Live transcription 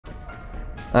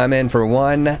I'm in for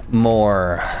one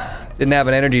more. Didn't have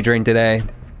an energy drink today.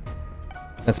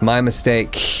 That's my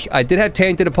mistake. I did have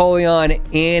Tainted Apollyon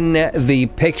in the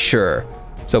picture,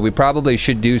 so we probably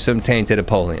should do some Tainted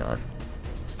Apollyon.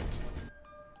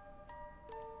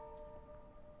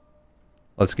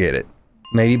 Let's get it.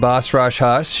 Maybe Boss Rush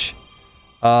Hush.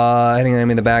 Hitting an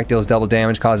enemy in the back deals double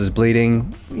damage, causes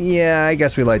bleeding. Yeah, I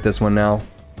guess we like this one now.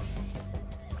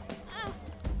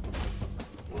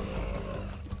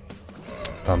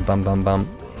 Bum bum bum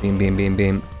bum. Beam beam beam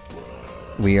beam.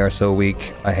 We are so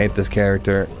weak. I hate this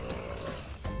character.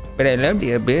 But I love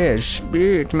the Abyss.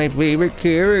 It's my favorite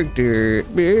character.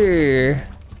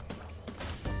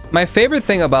 My favorite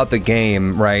thing about the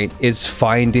game, right, is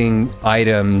finding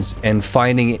items and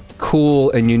finding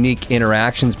cool and unique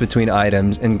interactions between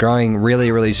items and growing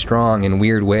really, really strong in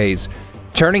weird ways.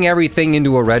 Turning everything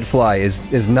into a red fly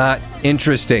is not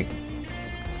interesting.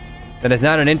 That is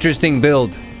not an interesting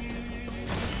build.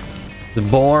 It's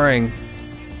boring.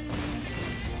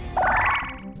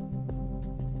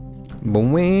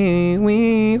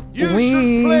 You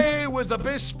should play with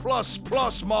Abyss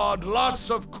 ++ mod. Lots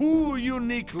of cool,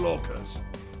 unique locus.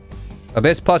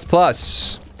 Abyss ++.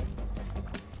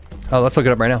 Oh, let's look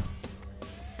it up right now.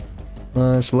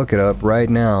 Let's look it up right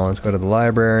now. Let's go to the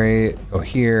library. Go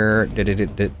here.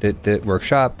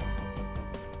 Workshop.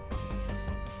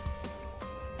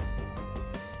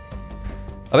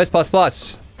 Abyss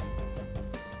 ++.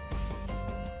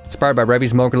 Inspired by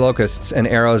Revy's Smoker Locusts and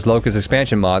Arrow's Locust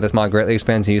expansion mod. This mod greatly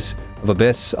expands the use of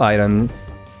Abyss item,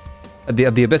 the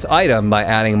Abyss item by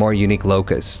adding more unique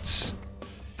locusts.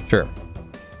 Sure.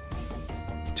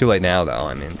 It's too late now, though.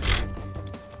 I mean,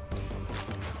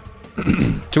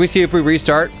 should we see if we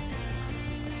restart?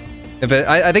 If it,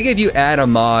 I think if you add a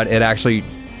mod, it actually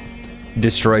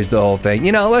destroys the whole thing.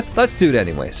 You know, let's do it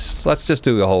anyways. Let's just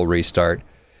do a whole restart.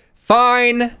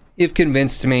 Fine, you've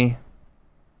convinced me.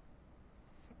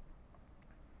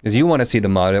 Because you want to see the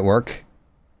mod at work.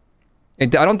 I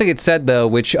don't think it said, though,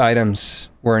 which items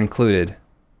were included.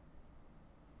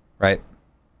 Right?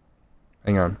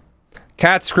 Hang on.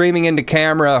 Cat screaming into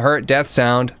camera, hurt death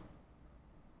sound.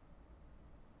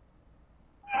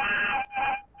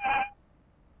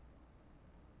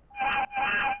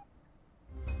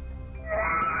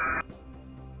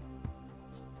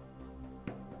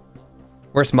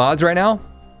 Where's mods right now?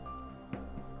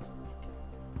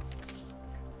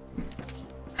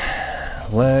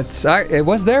 Let's... it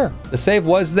was there. The save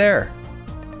was there.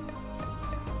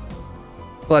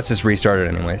 Well, let's just restart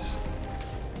it anyways.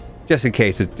 Just in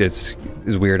case it's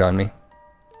weird on me.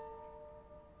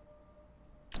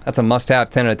 That's a must-have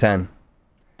 10 out of 10.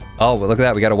 Oh, well, look at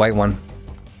that. We got a white one.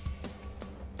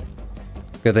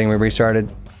 Good thing we restarted.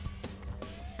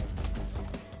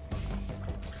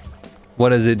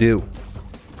 What does it do?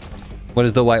 What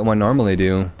does the white one normally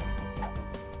do?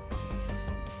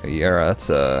 Yeah, that's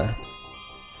a...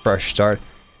 fresh start.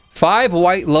 5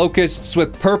 white locusts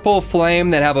with purple flame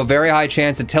that have a very high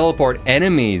chance to teleport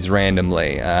enemies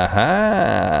randomly.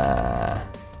 Aha.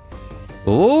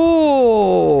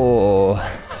 Ooh.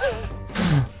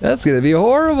 That's gonna be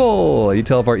horrible. You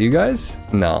teleport you guys?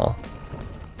 No.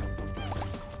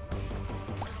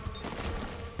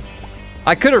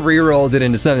 I could have re-rolled it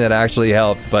into something that actually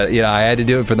helped, but yeah, I had to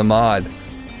do it for the mod.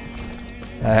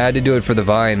 I had to do it for the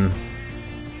Vine.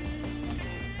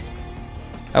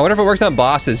 I wonder if it works on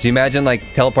bosses. Do you imagine,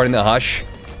 like, teleporting the Hush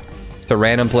to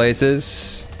random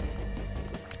places?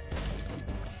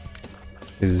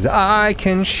 'Cause I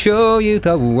can show you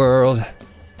the world.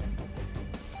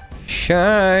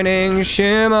 Shining,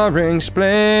 shimmering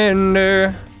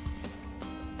splendor.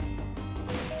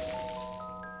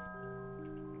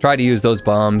 Tried to use those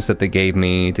bombs that they gave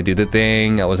me to do the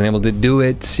thing. I wasn't able to do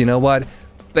it. You know what?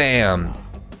 Bam.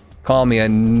 Call me a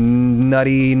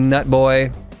nutty nut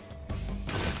boy.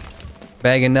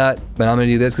 Bag and nut, but I'm gonna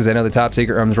do this because I know the top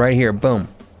secret room's right here. Boom.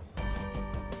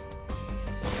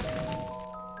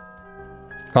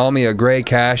 Call me a gray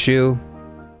cashew.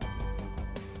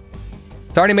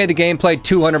 It's already made the gameplay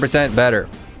 200% better.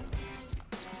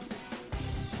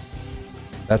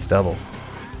 That's double.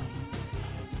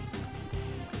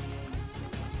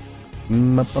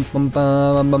 Looks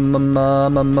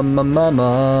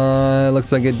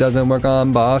like it doesn't work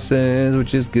on bosses,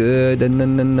 which is good.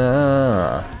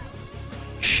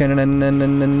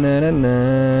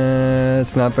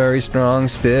 It's not very strong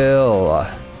still.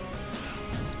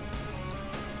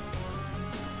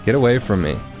 Get away from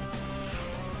me.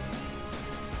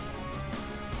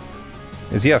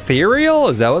 Is he ethereal?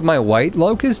 Is that what my white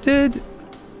locust did?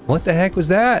 What the heck was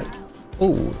that?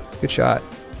 Oh, good shot.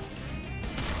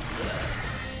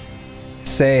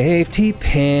 safety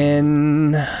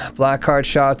pin. Black heart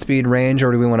shot speed range,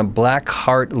 or do we want a black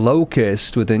heart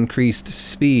locust with increased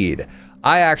speed?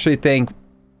 I actually think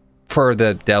for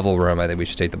the devil room, I think we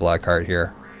should take the black heart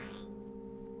here.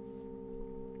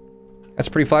 That's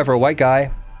pretty fly for a white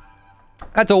guy.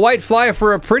 That's a white fly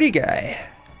for a pretty guy.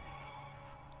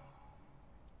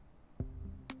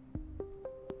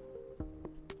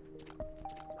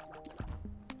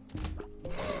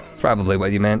 Probably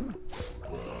what you meant.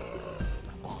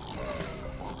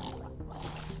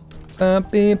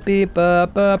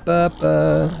 SpongeBob,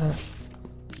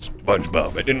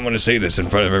 I didn't want to say this in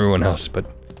front of everyone else, but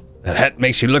that hat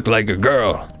makes you look like a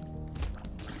girl.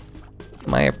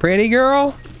 Am I a pretty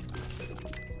girl?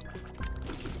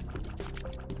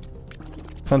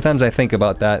 Sometimes I think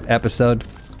about that episode.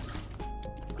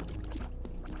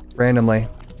 Randomly.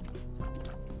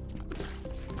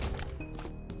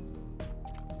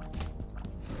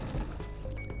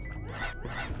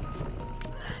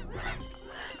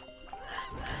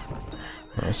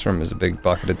 This room is a big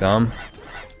bucket of dumb.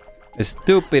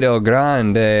 Estupido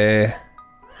grande.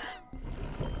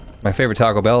 My favorite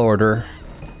Taco Bell order.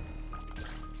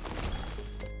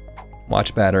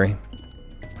 Watch battery.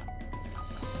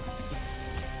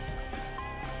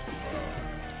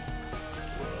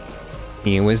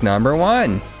 He was number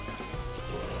 1.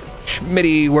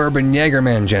 Schmitty Werben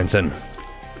Jagerman Jensen.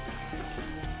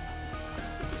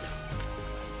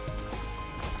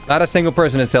 Not a single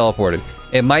person is teleported.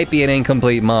 It might be an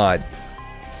incomplete mod.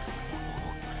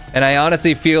 And I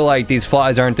honestly feel like these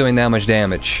flies aren't doing that much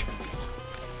damage.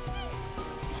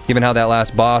 Given how that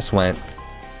last boss went.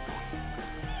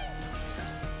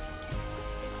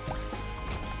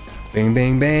 Bing,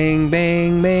 bing, bang,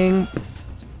 bang, bang.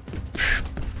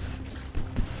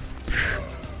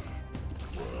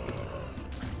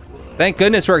 Thank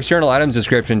goodness for external items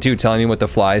description too, telling me what the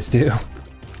flies do.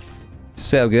 It's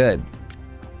so good.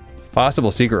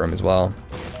 Possible secret room as well.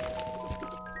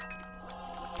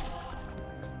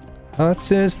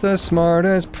 Hutz is the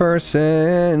smartest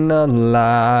person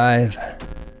alive.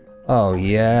 Oh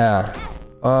yeah.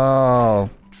 Oh.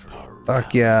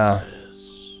 Fuck yeah.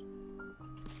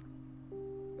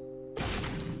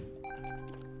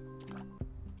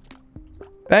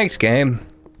 Thanks, game.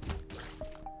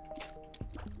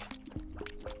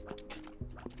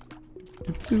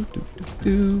 Do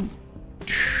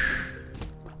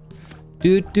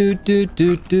do do do do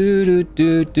do do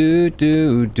do do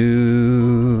do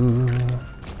do.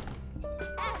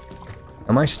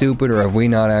 Am I stupid, or have we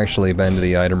not actually been to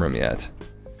the item room yet?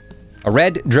 A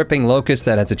red dripping locust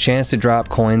that has a chance to drop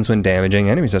coins when damaging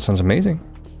enemies. That sounds amazing.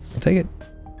 I'll take it.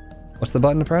 What's the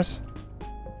button to press?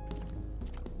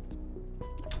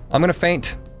 I'm gonna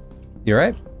faint. You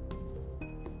alright?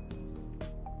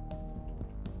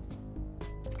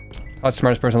 Hot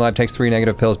smartest person alive takes 3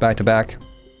 negative pills back to back.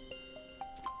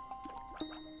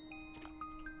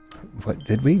 What,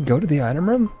 did we go to the item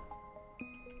room?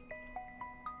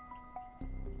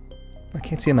 I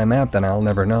can't see on my map, then I'll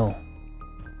never know.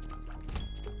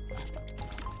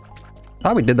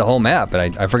 Thought we did the whole map,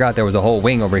 but I forgot there was a whole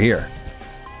wing over here.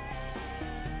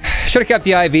 Should have kept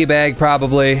the IV bag,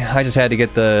 probably. I just had to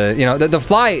get the, you know, the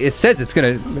fly, it says it's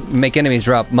gonna make enemies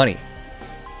drop money.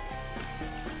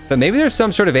 But maybe there's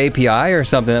some sort of API or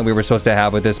something that we were supposed to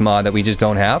have with this mod that we just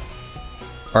don't have.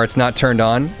 Or it's not turned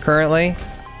on currently.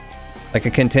 Like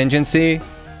a contingency.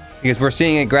 Because we're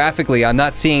seeing it graphically, I'm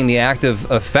not seeing the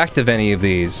active effect of any of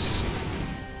these.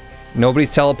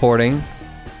 Nobody's teleporting.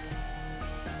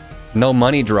 No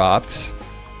money dropped.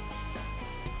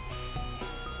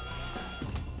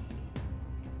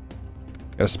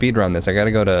 Gotta speedrun this. I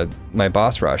gotta go to my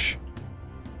boss rush.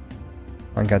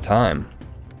 I ain't got time.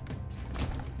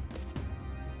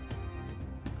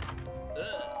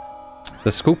 The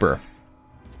scooper.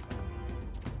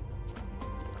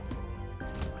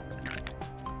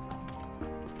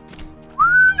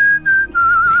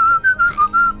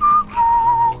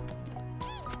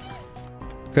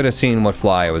 Could have seen what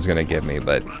fly it was gonna give me,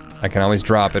 but I can always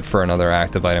drop it for another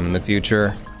active item in the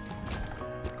future.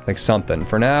 Like something.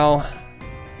 For now,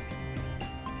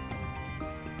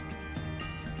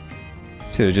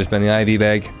 should have just been the IV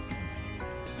bag.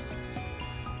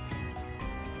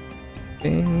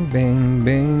 Bing, bing,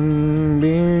 bing,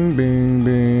 bing, bing,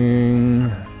 bing.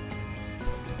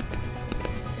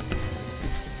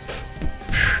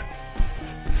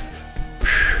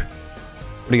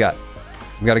 What do you got?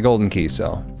 We got a golden key,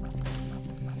 so.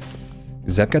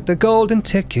 Zep got the golden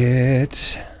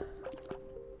ticket.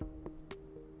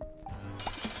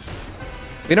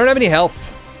 We don't have any health,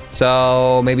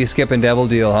 so maybe skipping devil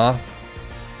deal, huh?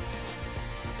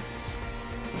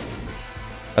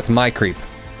 That's my creep.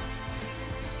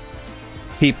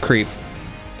 Peep creep.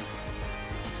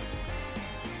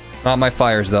 Not my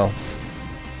fires, though.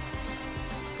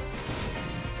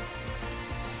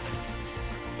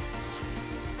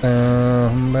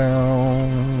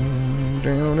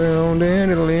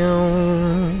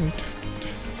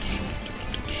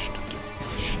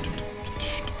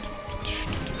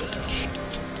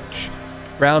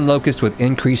 Round locust with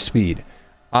increased speed.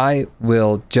 I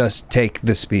will just take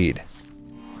the speed.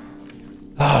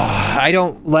 I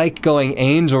don't like going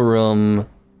Angel Room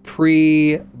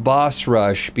pre-boss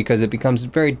rush because it becomes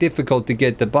very difficult to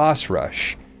get the boss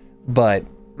rush. But,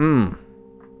 it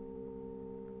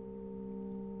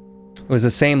was the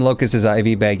same locust as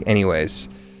IV bag anyways.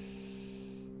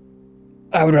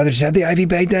 I would rather just have the IV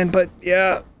bag then, but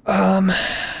yeah. Who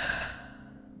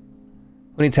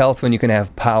needs health when you can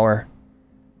have power?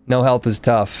 No health is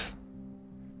tough.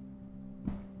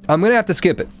 I'm gonna have to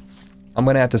skip it. I'm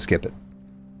gonna have to skip it.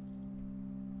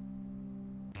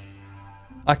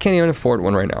 I can't even afford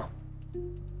one right now.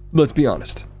 Let's be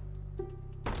honest.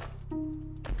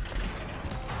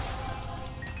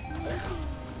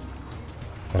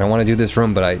 I don't want to do this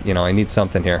room, but I need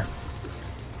something here.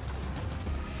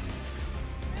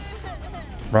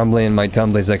 Rumbly in my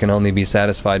tumblies that can only be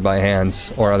satisfied by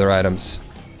hands or other items.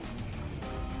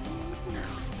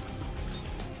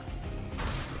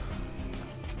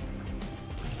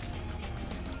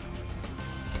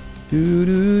 Do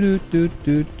do do do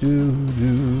do do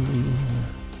do.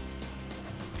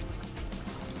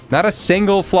 Not a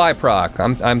single fly proc.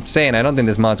 I'm saying I don't think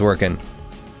this mod's working.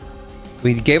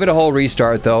 We gave it a whole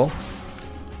restart though.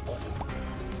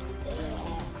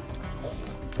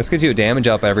 This gives you a damage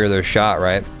up every other shot,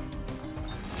 right?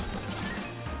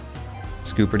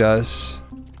 Scooper does.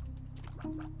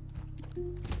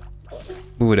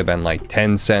 We would have been like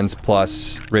 10 cents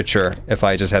plus richer if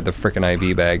I just had the frickin'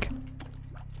 IV bag.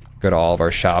 Go to all of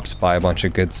our shops, buy a bunch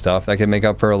of good stuff that could make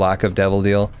up for a lack of devil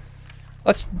deal.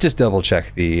 Let's just double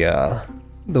check the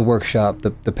workshop,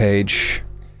 the page.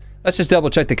 Let's just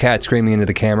double check the cat screaming into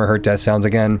the camera hurt death sounds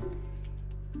again.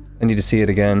 I need to see it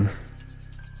again.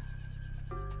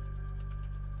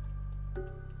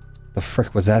 The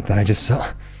frick was that I just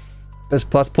saw? Best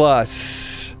plus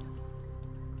plus.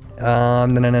 Na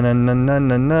na na na na na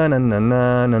na na na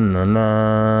na na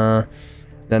na.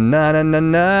 Na na na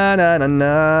na na na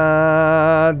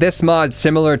na. This mod,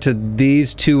 similar to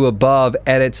these two above,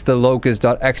 edits the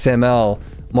locust.xml,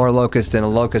 more locust and a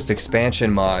locust expansion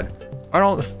mod. I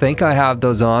don't think I have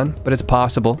those on, but it's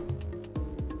possible.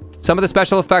 Some of the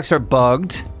special effects are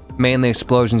bugged, mainly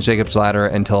explosions, Jacob's ladder,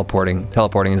 and teleporting.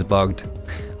 Teleporting is bugged.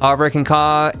 However,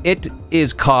 it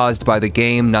is caused by the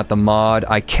game, not the mod.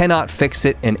 I cannot fix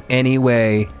it in any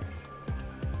way.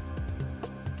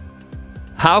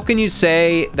 How can you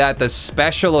say that the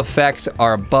special effects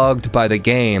are bugged by the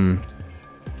game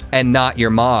and not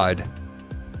your mod?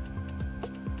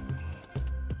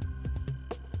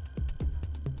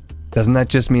 Doesn't that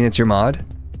just mean it's your mod?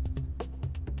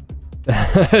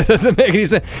 It doesn't make any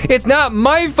sense. It's not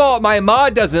my fault my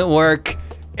mod doesn't work.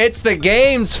 It's the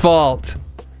game's fault.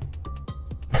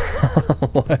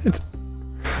 What?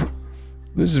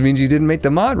 This just means you didn't make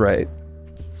the mod right.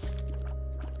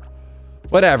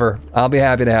 Whatever. I'll be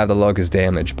happy to have the locust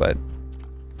damage, but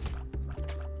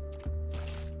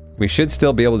we should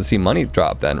still be able to see money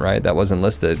drop then, right? That wasn't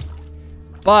listed.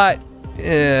 But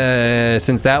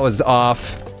since that was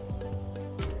off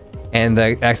and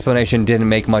the explanation didn't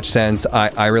make much sense,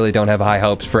 I really don't have high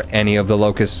hopes for any of the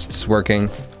locusts working.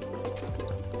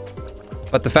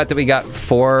 But the fact that we got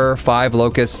 4 or 5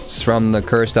 locusts from the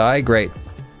cursed eye, great.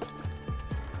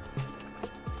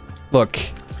 Look.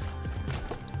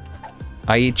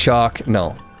 I eat chalk.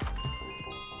 No.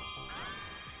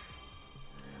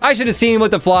 I should have seen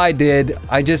what the fly did.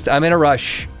 I'm in a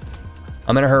rush.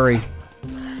 I'm in a hurry.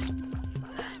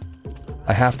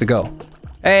 I have to go.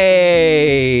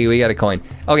 Hey, we got a coin.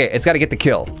 Okay, it's got to get the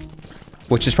kill,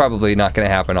 which is probably not going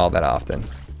to happen all that often.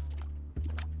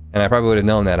 And I probably would have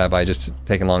known that if I just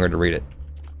taken longer to read it.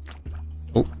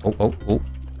 Oh, oh, oh, oh.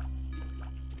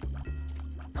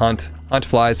 Hunt. Hunt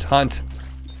flies. Hunt.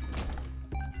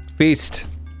 Feast.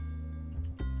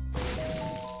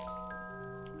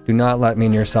 Do not let me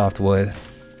near softwood.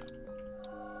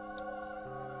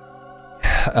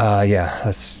 Yeah,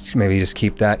 let's maybe just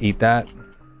keep that, eat that.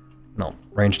 No,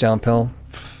 range down pill.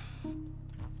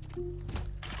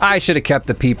 I should have kept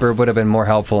the peeper, would have been more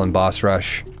helpful in boss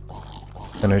rush.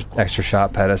 An extra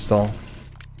shot pedestal.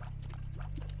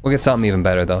 We'll get something even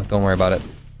better though, don't worry about it.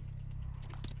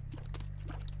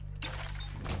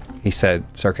 He said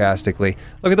sarcastically.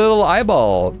 Look at the little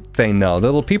eyeball thing though, the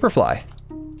little peeper fly.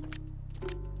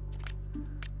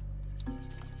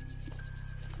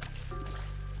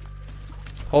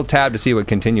 Hold tab to see what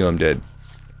continuum did.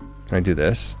 Can I do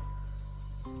this?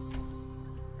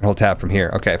 Hold tab from here.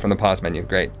 Okay, from the pause menu.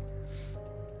 Great.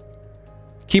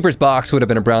 Keeper's Box would have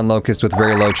been a brown locust with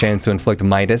very low chance to inflict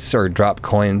Midas or drop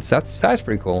coins. That's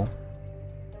pretty cool.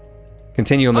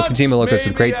 Continuum locust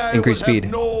with great increased speed.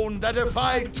 Have known that if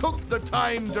I took the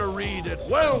time to read it,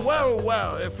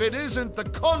 well, if it isn't the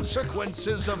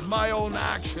consequences of my own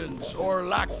actions or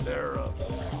lack thereof.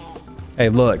 Hey,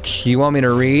 look, you want me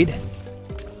to read?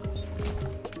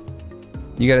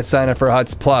 You gotta sign up for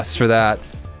Huts Plus for that.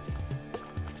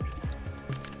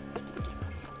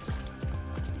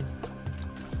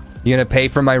 You gonna pay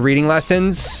for my reading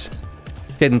lessons?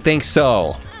 Didn't think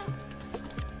so.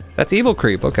 That's Evil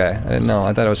Creep, okay. I didn't know,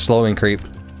 I thought it was Slowing Creep.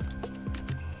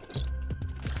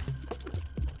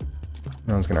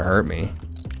 No one's gonna hurt me.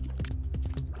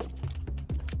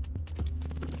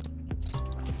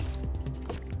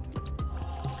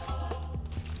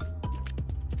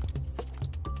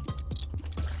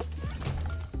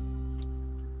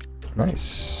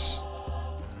 Nice.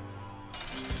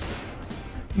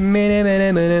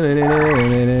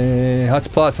 Huts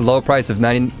Plus, a low price of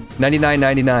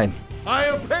 $99.99.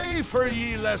 I'll pay for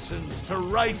ye lessons to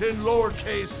write in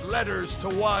lowercase letters to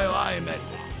while I'm at it.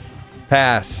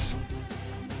 Pass.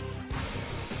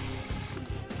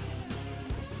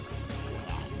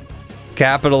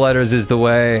 Capital letters is the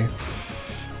way.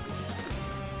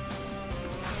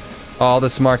 All the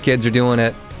smart kids are doing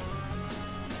it.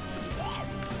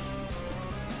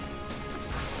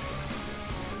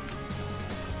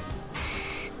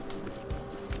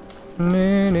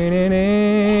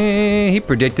 He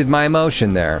predicted my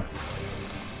emotion there.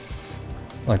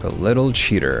 Like a little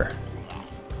cheater.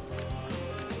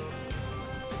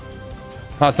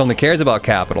 Hots only cares about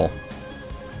capital.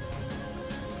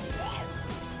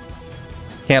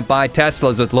 Can't buy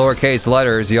Teslas with lowercase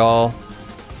letters, y'all.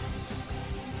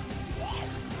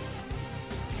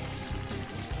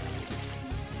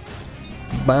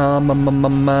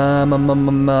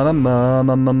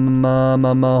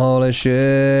 Holy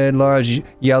shit. Large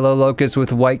yellow locust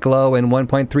with white glow and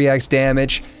 1.3x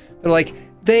damage. They're like,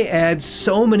 they add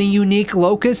so many unique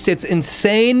locusts. It's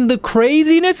insane, the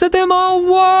craziness of them all.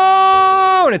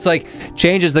 Whoa! And it's like,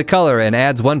 changes the color and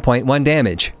adds 1.1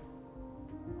 damage.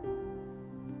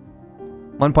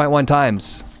 1.1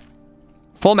 times.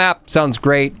 Full map sounds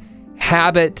great.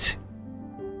 Habit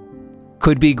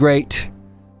could be great.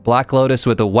 Black Lotus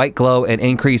with a white glow and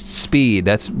increased speed.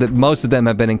 Most of them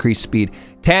have been increased speed.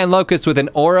 Tan Locust with an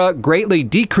aura, greatly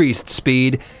decreased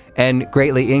speed, and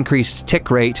greatly increased tick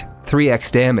rate,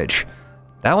 3x damage.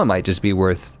 That one might just be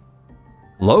worth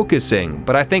locusting,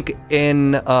 but I think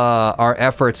in our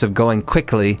efforts of going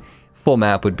quickly, full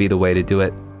map would be the way to do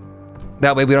it.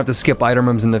 That way we don't have to skip item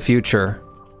rooms in the future.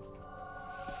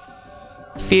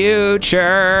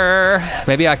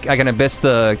 Maybe I can abyss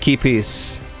the key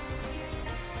piece.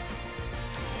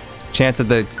 Chance that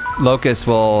the locust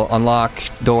will unlock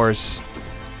doors.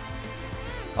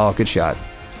 Oh, good shot.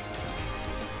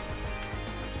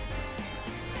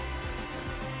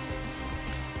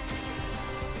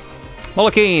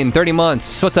 Molokeen, 30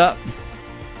 months. What's up?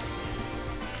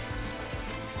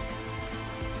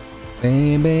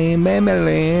 Bang, bang, bang, bang,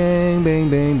 bang, bang,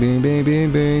 bang, bang,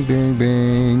 bang, bang, bang,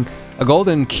 bang. A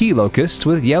golden key locust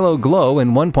with yellow glow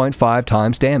and 1.5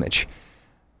 times damage.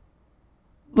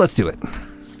 Let's do it.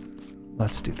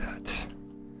 Let's do that.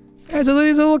 There's a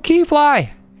little key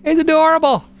fly. He's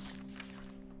adorable.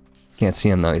 Can't see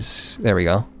him though. There we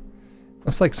go.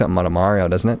 Looks like something out of Mario,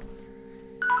 doesn't it?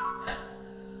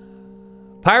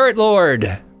 Pirate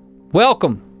Lord,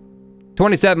 welcome.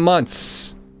 27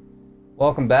 months.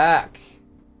 Welcome back.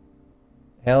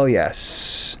 Hell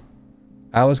yes.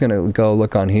 I was gonna go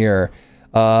look on here.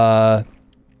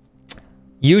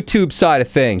 YouTube side of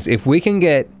things. If we can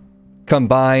get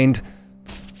combined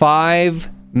 5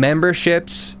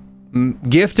 memberships,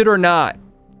 gifted or not,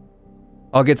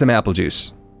 I'll get some apple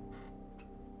juice.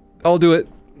 I'll do it.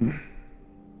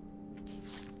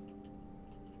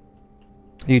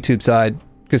 YouTube side,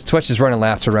 because Twitch is running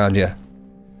laps around you.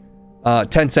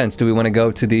 10 cents. Do we want to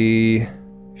go to the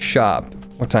shop?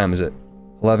 What time is it?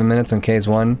 11 minutes on K's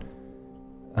 1.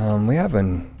 We have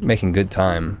been making good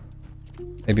time.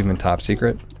 Maybe even top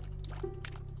secret.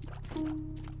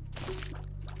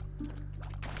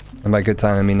 And by good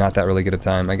time, I mean not that really good a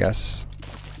time, I guess.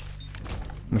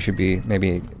 We should be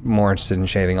maybe more interested in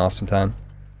shaving off some time.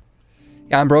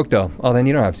 Yeah, I'm broke though. Oh, then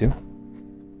you don't have to.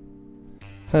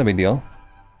 It's not a big deal.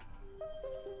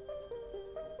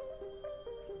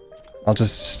 I'll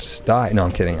just die. No,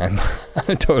 I'm kidding. I'm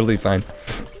totally fine.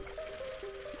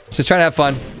 Just trying to have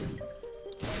fun.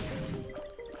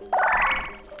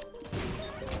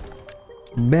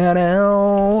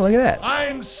 Look at that.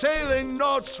 I'm sailing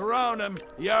knots round him,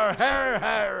 your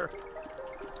hair.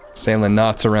 Sailing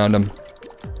knots around him.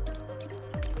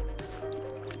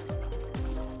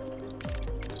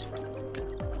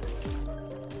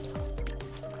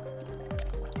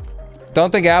 Don't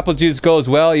think apple juice goes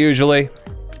well usually.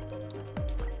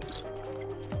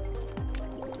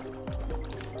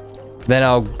 Then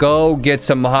I'll go get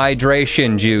some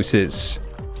hydration juices.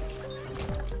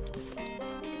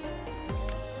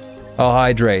 I'll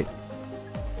hydrate.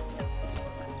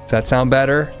 Does that sound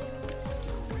better?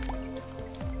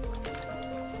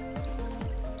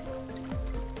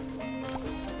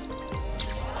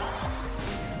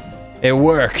 It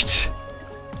worked.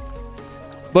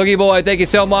 Boogie Boy, thank you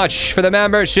so much for the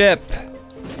membership.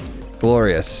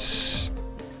 Glorious.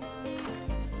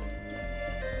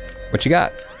 What you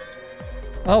got?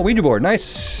 Oh, Ouija board,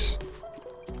 nice.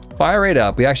 Fire rate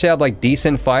up. We actually have like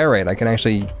decent fire rate. I can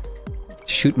actually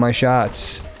shoot my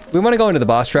shots. We want to go into the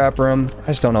boss trap room. I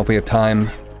just don't know if we have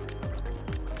time.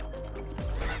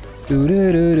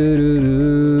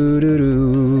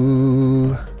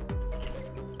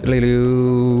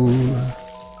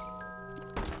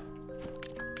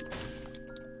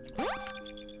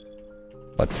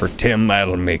 But for Tim,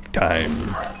 I'll make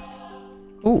time.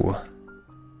 Ooh.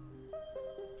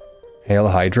 Hail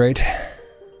hydrate.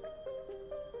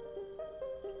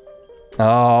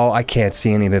 Oh, I can't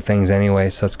see any of the things anyway,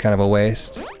 so it's kind of a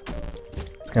waste.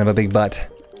 It's kind of a big butt.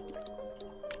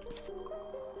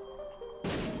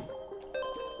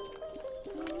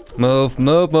 Move,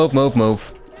 move, move, move,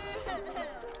 move.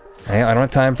 Hey, I don't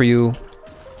have time for you.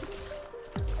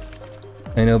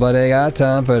 Ain't nobody got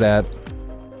time for that.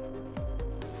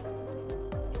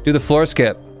 Do the floor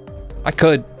skip. I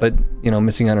could, but, you know,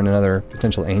 missing out on another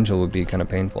potential angel would be kind of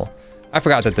painful. I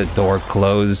forgot that the door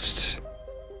closed.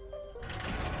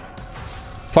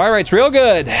 Fire rate's real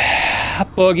good.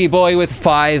 Boogie Boy with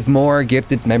 5 more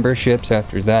gifted memberships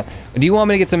after that. Do you want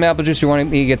me to get some apple juice or you want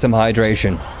me to get some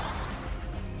hydration?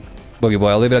 Boogie Boy,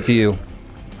 I'll leave it up to you.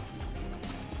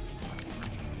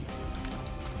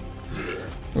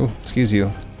 Oh, excuse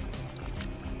you.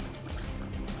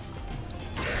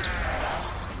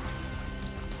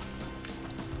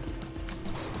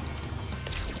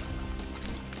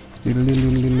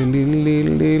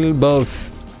 Both.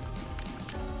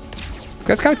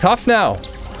 That's kind of tough now.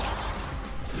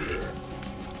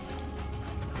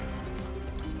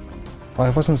 Well, I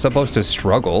wasn't supposed to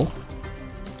struggle.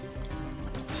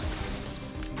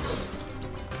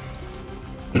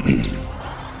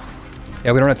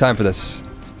 Yeah, we don't have time for this.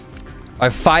 I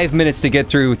have 5 minutes to get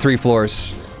through 3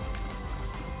 floors.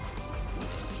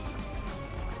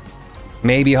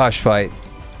 Maybe hush fight.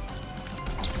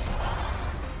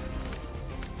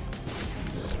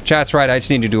 Chat's right, I just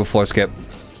need to do a floor skip.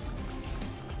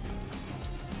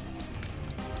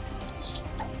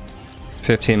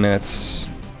 $15 minutes.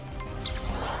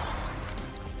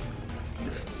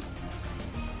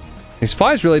 These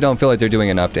flies really don't feel like they're doing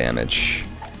enough damage.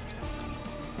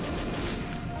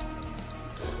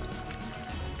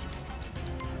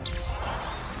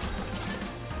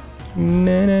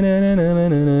 Na, na, na, na, na, na,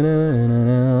 na, na, na,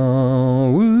 na.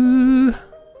 Woo.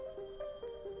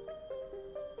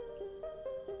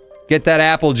 Get that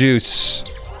apple juice.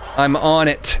 I'm on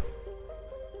it.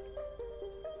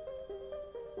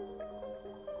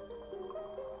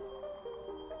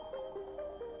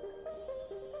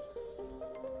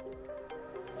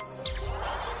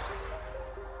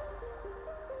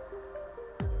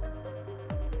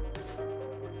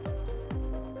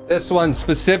 This one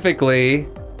specifically,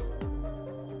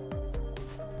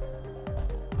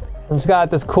 it's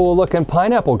got this cool looking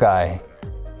pineapple guy.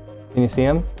 Can you see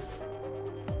him?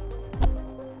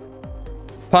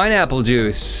 Pineapple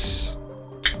juice.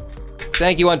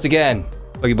 Thank you once again,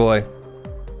 Boogie Boy.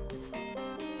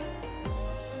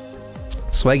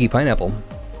 Swaggy pineapple.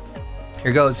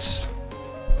 Here goes.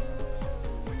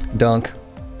 Dunk.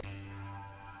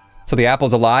 So the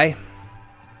apple's a lie?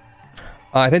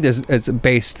 I think it's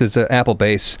an apple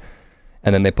base,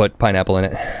 and then they put pineapple in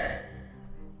it.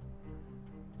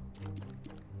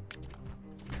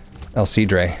 LC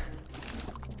Dre.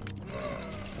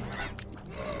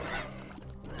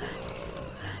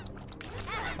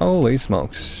 Holy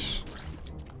smokes.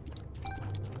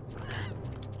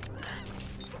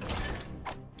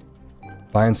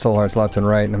 Buying soul hearts left and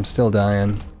right, and I'm still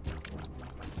dying.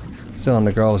 Still in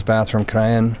the girls' bathroom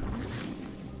crying.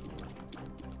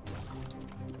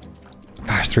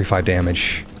 Gosh, 3-5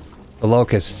 damage. The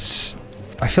locusts.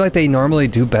 I feel like they normally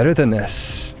do better than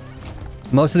this.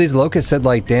 Most of these locusts said,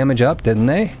 like, damage up, didn't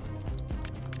they?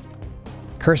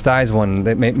 Cursed Eyes one,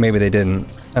 maybe they didn't.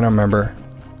 I don't remember.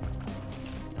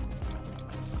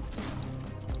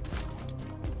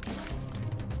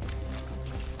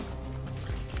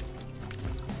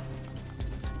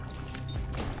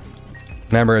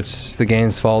 Remember, it's the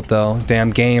game's fault, though.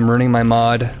 Damn game ruining my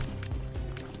mod.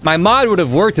 My mod would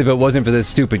have worked if it wasn't for this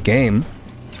stupid game.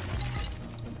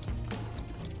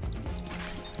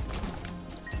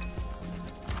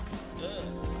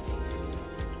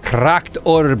 Cracked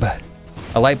orb.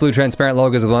 A light blue transparent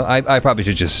logo is I probably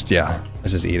should just, yeah,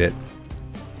 let's just eat it.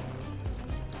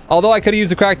 Although I could have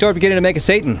used the cracked orb to get into Mega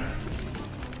Satan.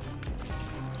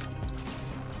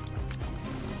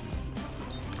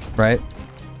 Right?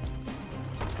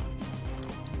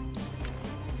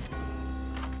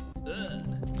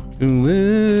 Ooh.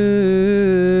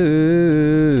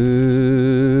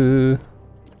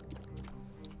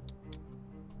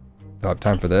 Do I have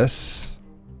time for this?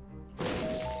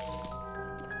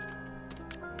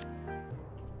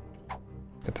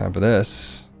 Got time for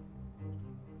this.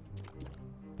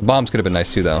 The bombs could have been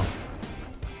nice too, though.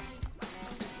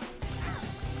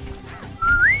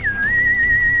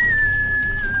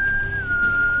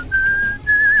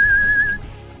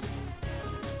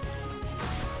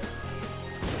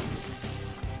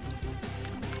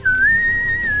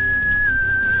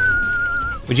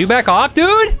 Would you back off,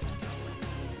 dude?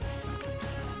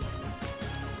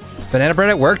 Banana bread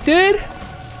at work, dude?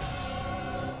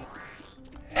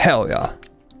 Hell yeah.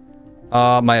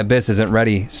 My abyss isn't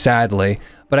ready, sadly.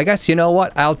 But I guess, you know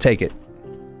what? I'll take it.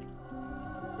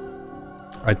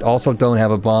 I also don't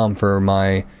have a bomb for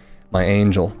my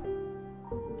angel.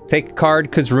 Take a card,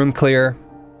 because room clear.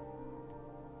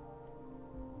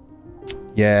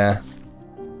 Yeah.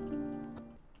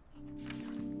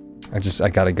 I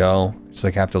gotta go. Just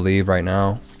like have to leave right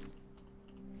now.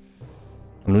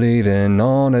 I'm leaving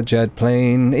on a jet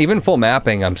plane. Even full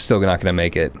mapping, I'm still not gonna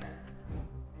make it.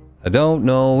 I don't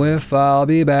know if I'll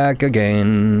be back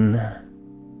again.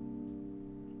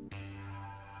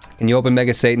 Can you open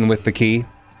Mega Satan with the key?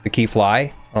 The key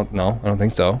fly? Oh, no, I don't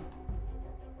think so.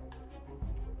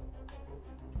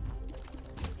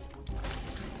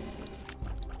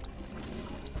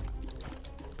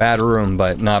 Bad room,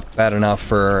 but not bad enough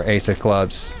for Ace of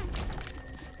Clubs.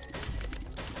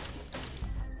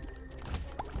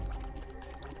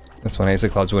 This one, Ace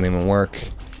of Clubs, wouldn't even work.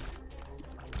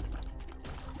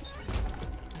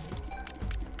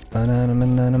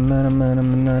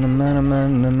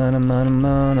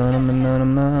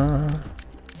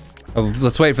 Oh,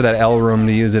 let's wait for that L room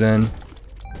to use it in.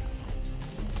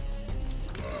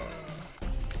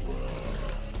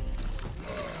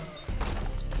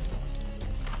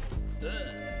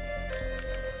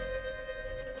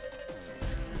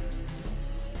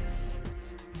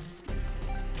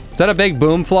 Is that a big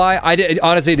boom fly? I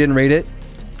honestly didn't read it.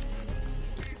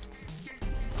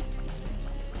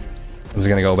 This is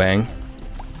gonna go bang.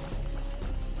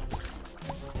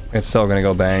 It's still gonna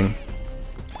go bang.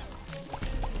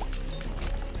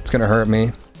 It's gonna hurt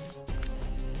me.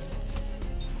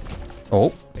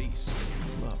 Oh.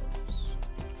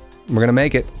 We're gonna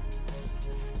make it.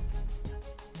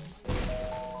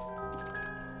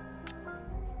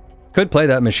 Could play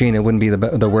that machine, it wouldn't be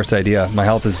the worst idea. My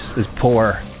health is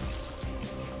poor.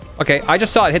 Okay, I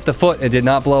just saw it hit the foot, it did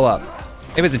not blow up.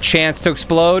 Maybe it's a chance to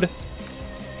explode.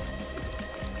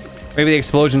 Maybe the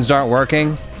explosions aren't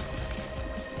working.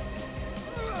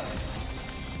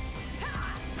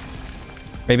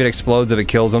 Maybe it explodes if it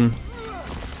kills him.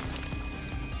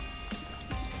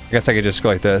 I guess I could just go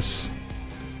like this.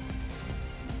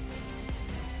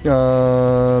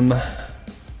 No,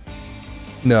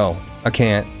 I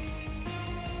can't.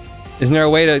 Isn't there a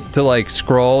way to like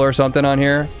scroll or something on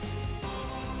here?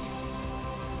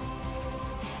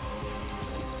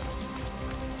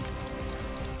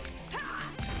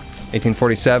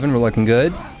 $1847, we're looking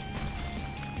good.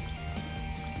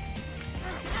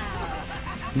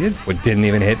 It didn't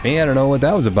even hit me. I don't know what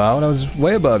that was about. I was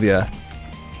way above you.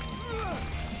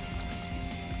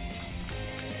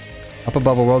 Up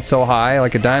above a world so high,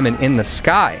 like a diamond in the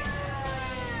sky.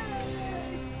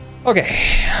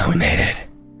 Okay, we made it.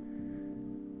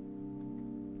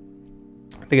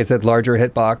 I think it said larger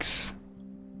hitbox.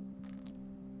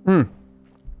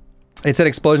 It said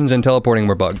explosions and teleporting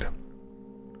were bugged.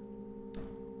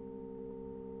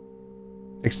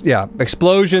 Yeah,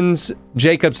 explosions,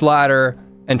 Jacob's ladder,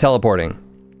 and teleporting.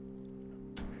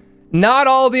 Not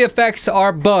all the effects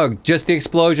are bugged, just the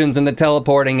explosions and the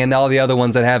teleporting and all the other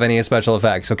ones that have any special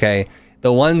effects, okay?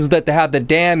 The ones that have the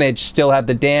damage still have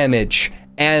the damage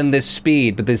and the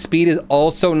speed, but the speed is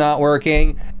also not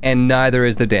working, and neither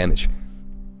is the damage.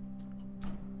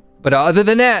 But other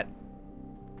than that,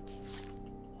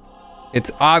 it's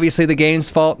obviously the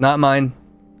game's fault, not mine.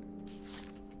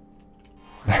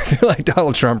 I feel like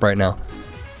Donald Trump right now.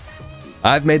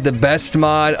 I've made the best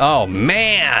mod. Oh,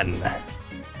 man.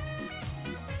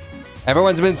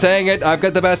 Everyone's been saying it. I've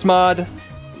got the best mod.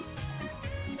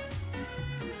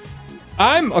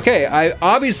 Okay, I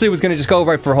obviously was going to just go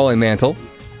right for Holy Mantle.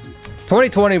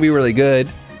 2020 would be really good.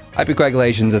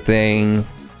 Hypercoagulation's a thing.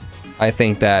 I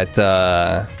think that,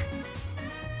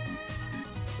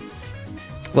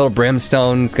 Little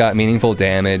Brimstone's got meaningful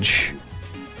damage.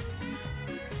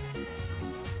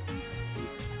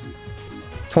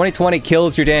 2020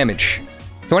 kills your damage.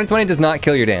 2020 does not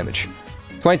kill your damage.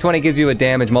 2020 gives you a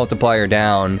damage multiplier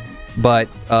down, but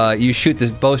you shoot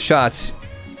both shots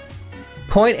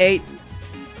 0.8,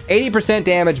 80%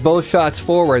 damage both shots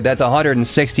forward. That's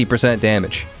 160%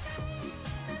 damage.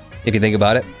 If you think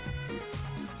about it.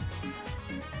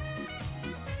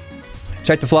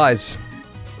 Check the flies.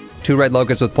 2 red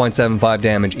locusts with 0.75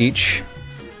 damage each.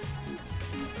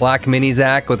 Black mini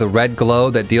Zac with a red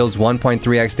glow that deals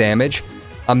 1.3x damage.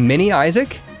 A mini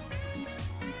Isaac?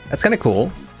 That's kind of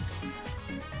cool.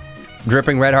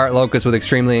 Dripping red heart locust with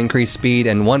extremely increased speed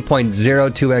and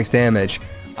 1.02x damage.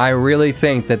 I really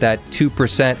think that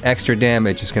 2% extra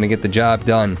damage is going to get the job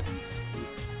done.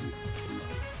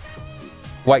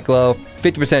 White glow,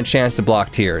 50% chance to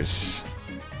block tears.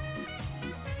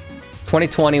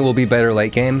 2020 will be better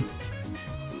late game.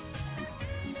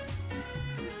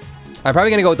 I'm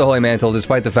probably going to go with the Holy Mantle,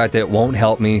 despite the fact that it won't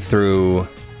help me through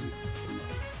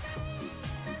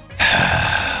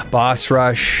Boss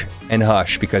Rush and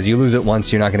Hush, because you lose it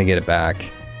once, you're not going to get it back.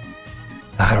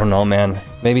 I don't know, man.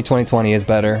 Maybe 2020 is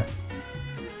better.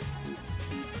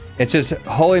 It's just,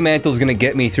 Holy Mantle's going to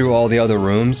get me through all the other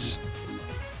rooms.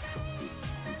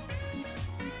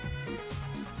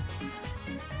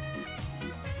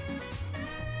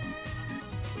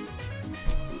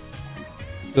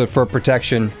 Good for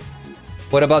protection.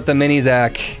 What about the mini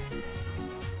Zac?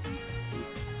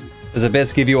 Does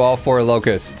Abyss give you all 4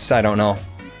 locusts? I don't know.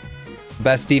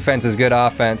 Best defense is good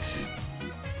offense.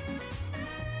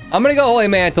 I'm gonna go Holy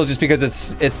Mantle just because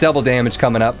it's double damage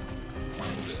coming up.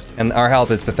 And our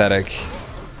health is pathetic.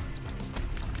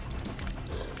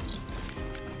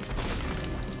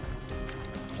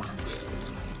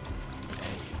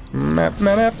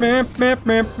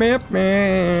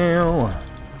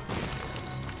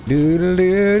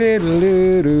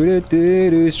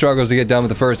 Struggles to get done with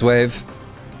the first wave.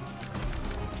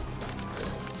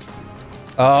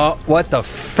 Oh, what the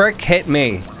frick hit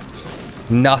me?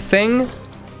 Nothing?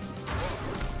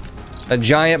 A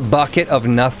giant bucket of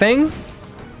nothing?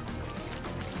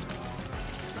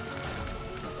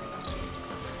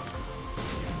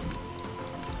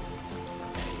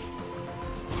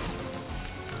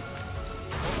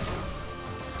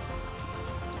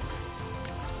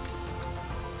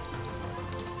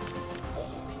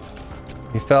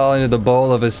 He fell into the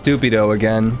bowl of a Stupido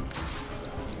again.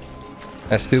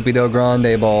 A Stupido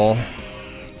Grande bowl.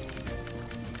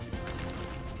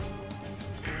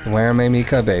 Duerme mi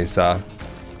cabeza.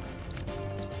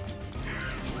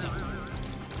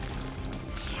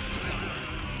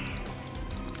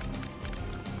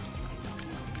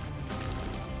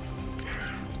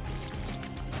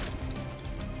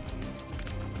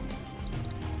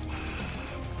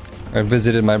 I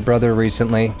visited my brother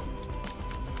recently.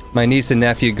 My niece and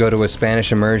nephew go to a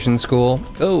Spanish immersion school.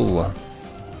 Oh.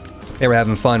 They were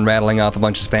having fun rattling off a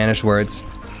bunch of Spanish words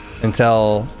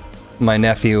until my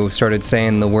nephew started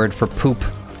saying the word for poop.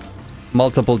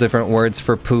 Multiple different words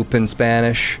for poop in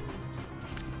Spanish.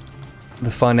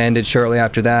 The fun ended shortly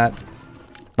after that.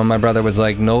 When my brother was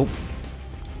like, nope.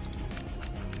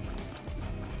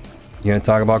 You gonna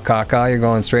talk about caca? You're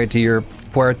going straight to your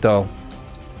puerto.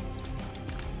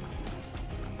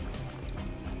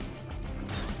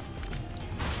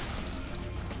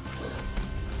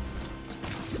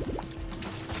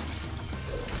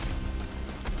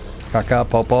 Caca,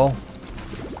 popo.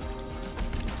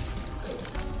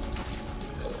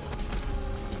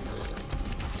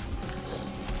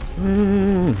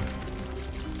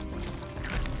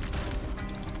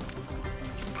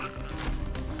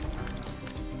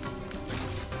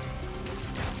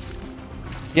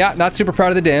 Yeah, not super proud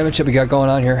of the damage that we got going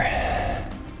on here.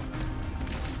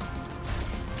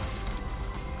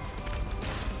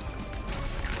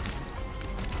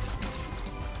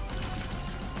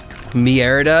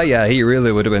 Mierda? Yeah, he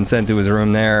really would have been sent to his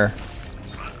room there.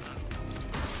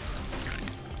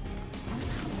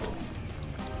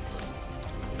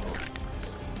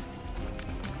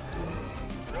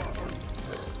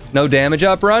 No damage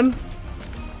up run?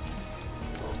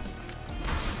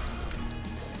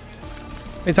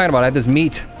 What are you talking about? I had this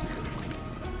meat.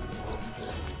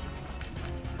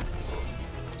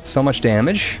 So much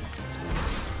damage.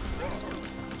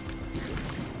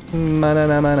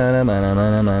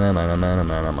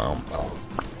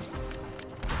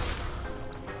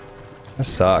 That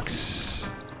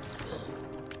sucks.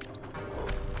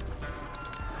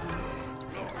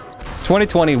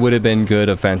 2020 would have been good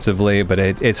offensively, but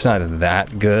it's not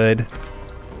that good.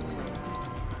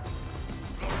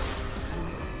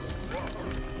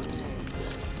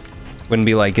 Wouldn't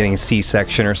be like getting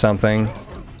C-section or something.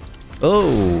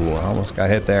 Oh, almost got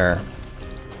hit there.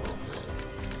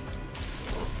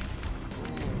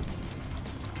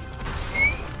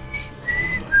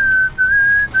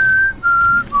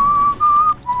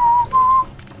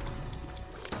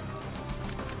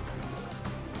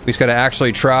 We just gotta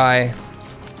actually try.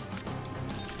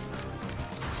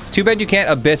 It's too bad you can't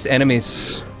abyss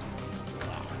enemies.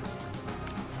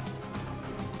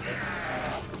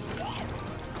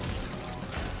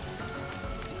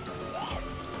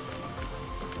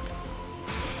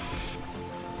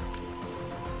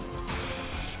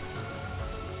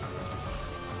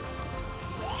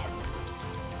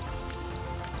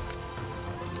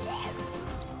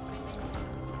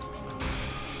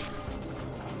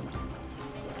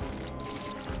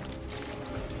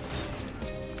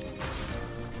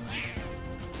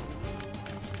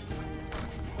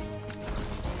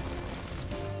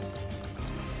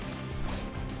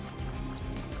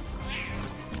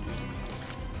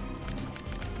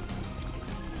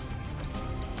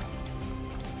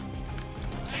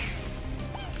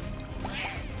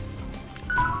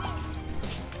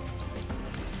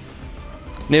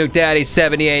 Nuke Daddy,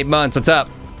 78 months. What's up?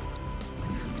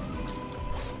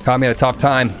 Caught me at a tough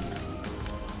time.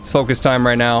 It's focus time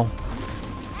right now.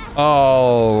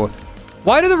 Oh.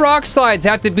 Why do the rock slides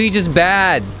have to be just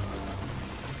bad?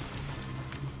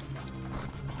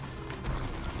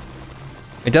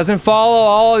 It doesn't follow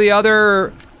all the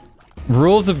other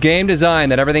rules of game design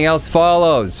that everything else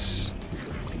follows.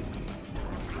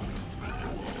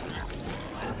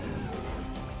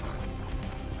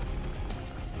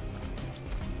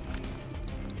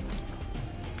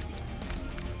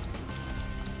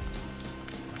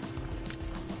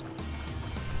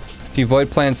 If you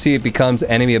avoid Plan C, it becomes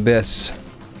enemy abyss.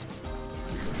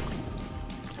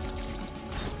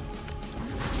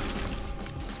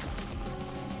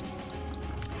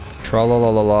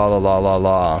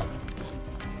 Tra-la-la-la-la-la-la-la.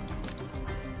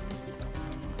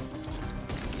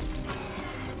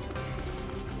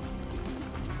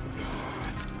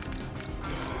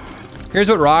 Here's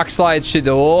what rock slides should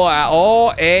do.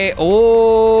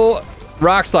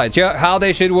 Rock slides. Here, how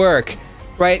they should work.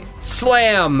 Right?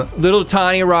 Slam! Little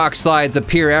tiny rock slides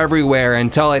appear everywhere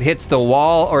until it hits the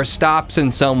wall or stops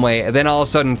in some way. And then all of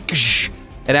a sudden,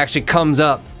 it actually comes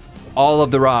up all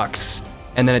of the rocks.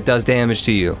 And then it does damage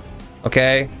to you.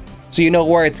 Okay? So you know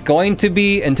where it's going to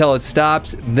be until it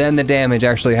stops. Then the damage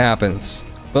actually happens.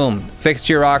 Boom. Fixed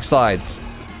your rock slides.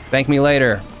 Thank me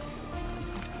later.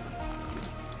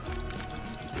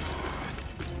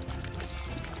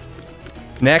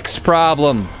 Next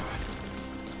problem.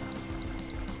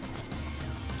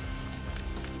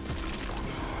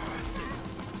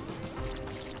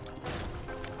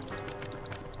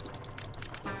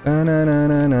 Na na na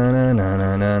na na na na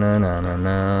na na na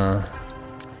na.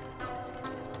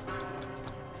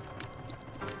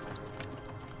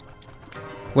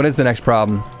 What is the next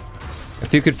problem?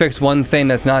 If you could fix one thing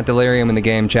that's not delirium in the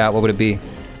game, chat, what would it be?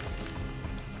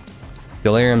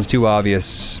 Delirium's too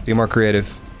obvious. Be more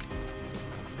creative.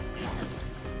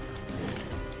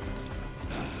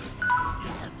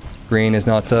 Green is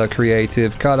not a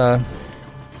creative color.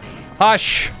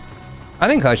 Hush! I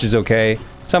think Hush is okay.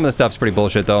 Some of the stuff's pretty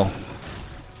bullshit, though.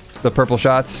 The purple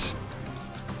shots.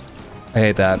 I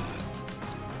hate that.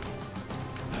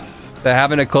 The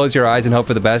having to close your eyes and hope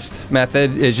for the best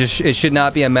method is just... It should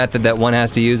not be a method that one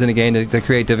has to use in a game to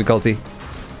create difficulty.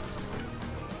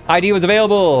 ID was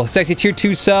available. Sexy tier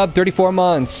 2 sub, 34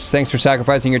 months. Thanks for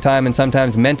sacrificing your time and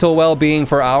sometimes mental well-being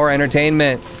for our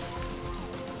entertainment.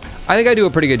 I think I do a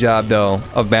pretty good job, though,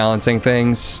 of balancing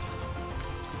things.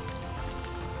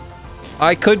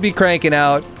 I could be cranking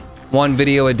out one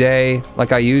video a day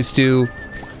like I used to,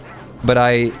 but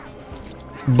I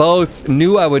both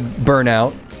knew I would burn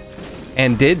out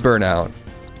and did burn out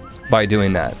by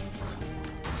doing that. I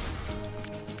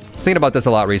was thinking about this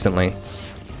a lot recently.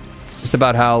 Just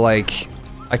about how, like,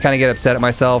 I kind of get upset at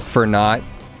myself for not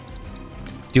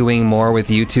doing more with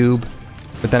YouTube,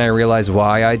 but then I realize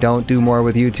why I don't do more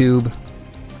with YouTube.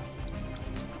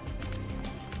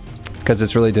 Because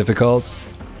it's really difficult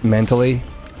mentally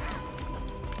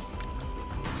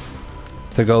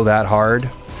to go that hard.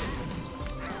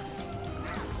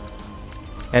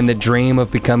 And the dream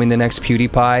of becoming the next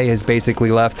PewDiePie has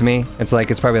basically left me. It's like,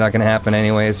 it's probably not going to happen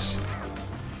anyways.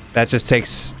 That just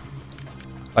takes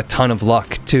a ton of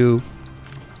luck, too.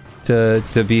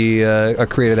 to be a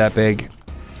creator that big.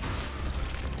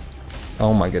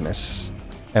 Oh my goodness.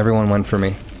 Everyone went for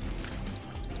me.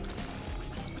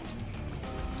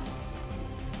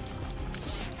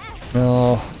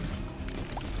 No.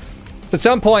 At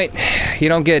some point, you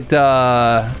don't get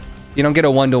a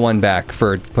one-to-one back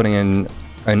for putting in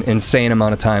an insane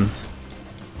amount of time.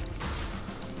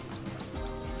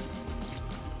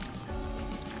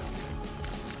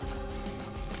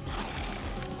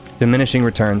 Diminishing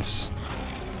returns.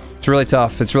 It's really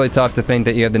tough. It's really tough to think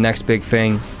that you have the next big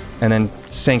thing and then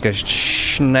sink a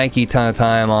shnikey ton of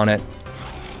time on it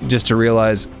just to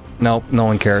realize, nope, no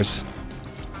one cares.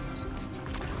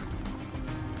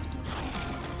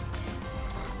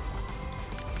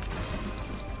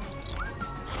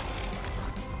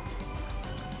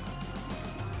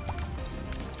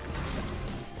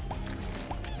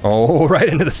 Oh, right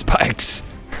into the spikes.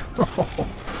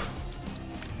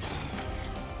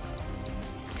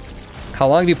 How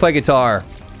long have you played guitar?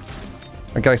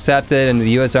 I got accepted into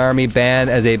the US Army, banned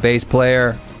as a bass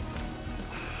player.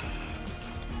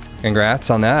 Congrats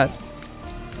on that.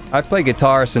 I've played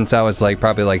guitar since I was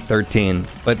probably like 13,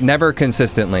 but never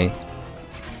consistently.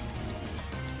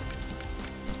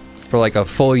 For like a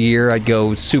full year, I'd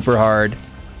go super hard,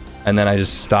 and then I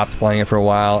just stopped playing it for a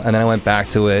while, and then I went back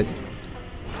to it.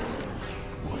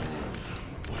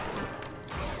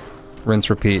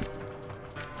 Rinse, repeat.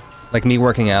 Like me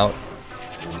working out.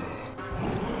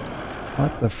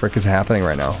 What the frick is happening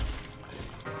right now?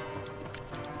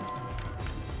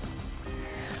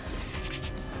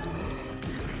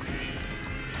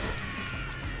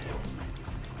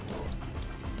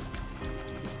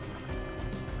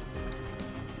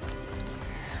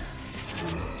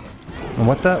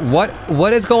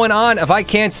 What is going on? If I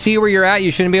can't see where you're at, you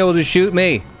shouldn't be able to shoot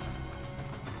me.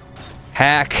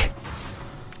 Hack.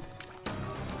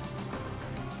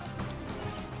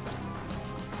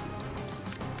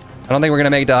 I don't think we're gonna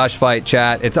make the Hush fight,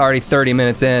 chat. It's already 30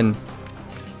 minutes in.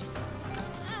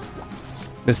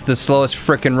 This is the slowest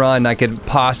frickin' run I could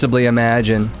possibly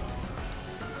imagine.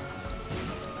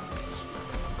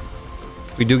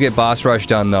 If we do get boss rush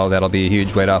done, though, that'll be a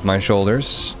huge weight off my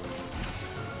shoulders.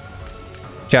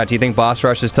 Chat, do you think boss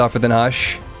rush is tougher than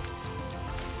Hush?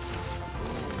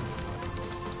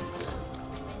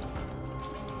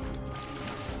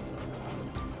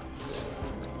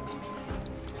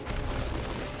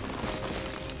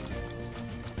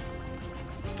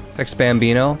 Fix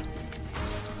Bambino.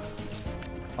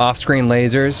 Off-screen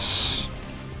lasers.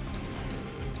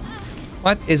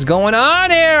 What is going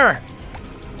on here?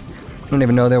 I don't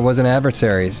even know there wasn't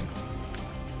adversaries.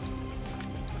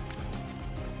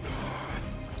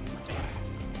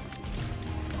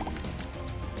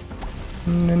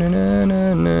 No, no, no,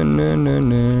 no, no, no, no,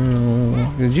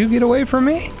 no. Did you get away from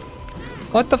me?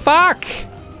 What the fuck?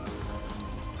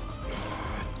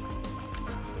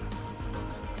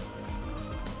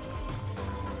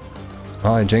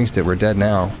 Oh, I jinxed it. We're dead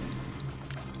now.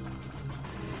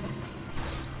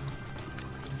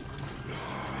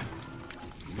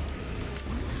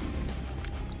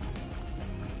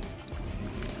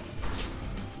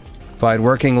 If I had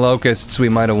working locusts, we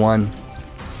might have won.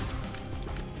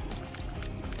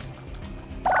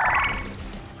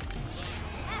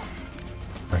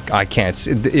 I can't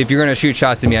see. If you're gonna shoot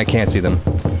shots at me, I can't see them.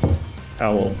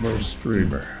 Hello,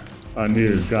 streamer. I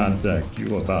need to contact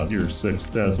you about your 6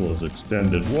 Tesla's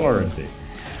extended warranty.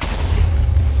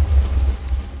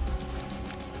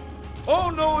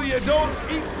 Oh no, you don't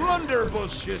eat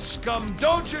blunderbuss, you scum.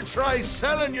 Don't you try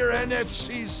selling your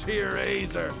NFCs here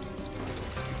either.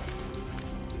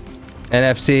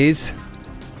 NFCs?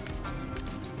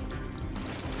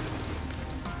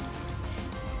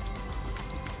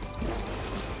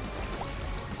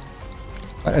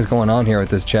 What is going on here with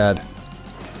this Chad?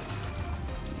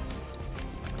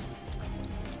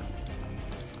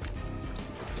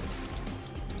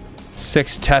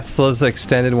 Six Tesla's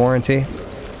extended warranty.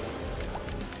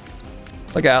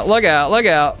 Look out, look out, look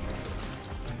out.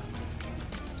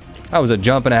 That was a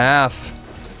jump and a half.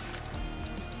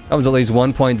 That was at least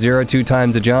 1.02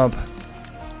 times a jump.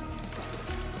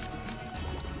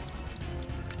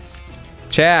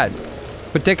 Chad,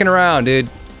 quit dicking around, dude.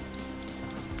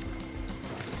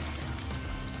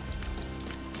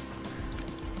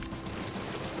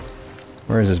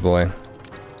 Where is this boy?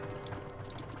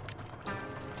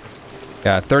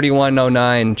 Yeah,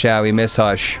 3109, chat, we miss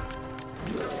Hush.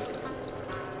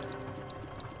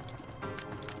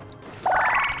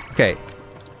 Okay.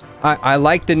 I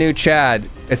like the new Chad,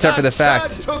 except for the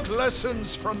fact... Chad took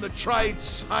lessons from the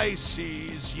trites high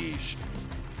seas, yeesh.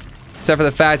 Except for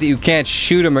the fact that you can't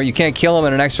shoot him or you can't kill him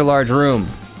in an extra large room.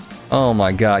 Oh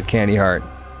my god, Candy Heart.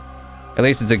 At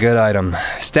least it's a good item.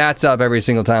 Stats up every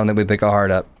single time that we pick a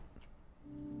heart up.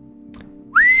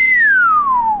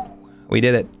 We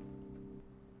did it.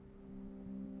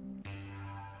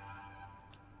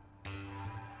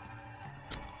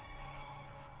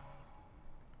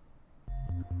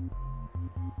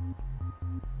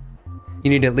 You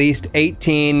need at least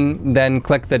 18, then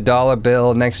click the dollar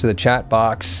bill next to the chat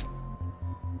box.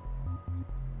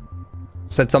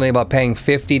 Said something about paying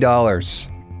 $50.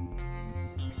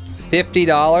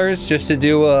 $50 just to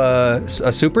do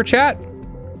a super chat?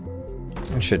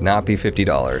 It should not be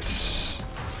 $50.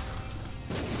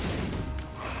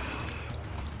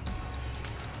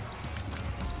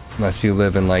 Unless you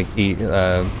live in like,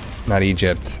 not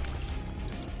Egypt.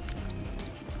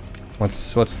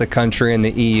 What's the country in the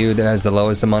EU that has the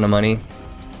lowest amount of money?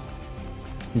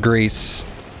 Greece.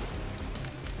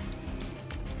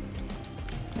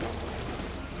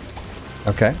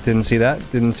 Okay, didn't see that.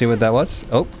 Didn't see what that was.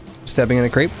 Oh, stepping in the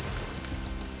creep.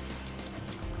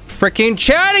 Freaking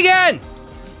chat again!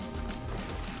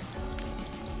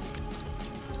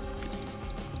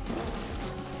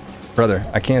 Brother,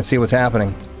 I can't see what's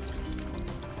happening.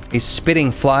 He's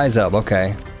spitting flies up,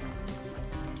 okay.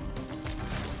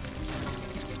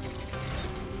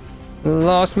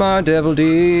 Lost my devil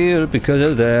deal because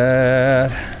of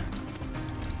that.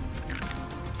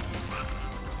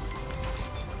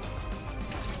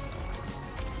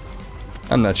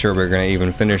 I'm not sure we're gonna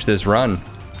even finish this run.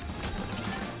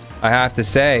 I have to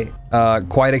say,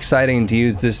 quite exciting to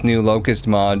use this new Locust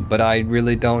mod, but I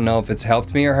really don't know if it's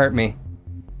helped me or hurt me.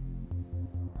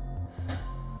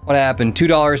 What happened?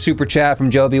 $2 super chat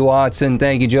from Joby Watson.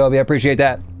 Thank you, Joby. I appreciate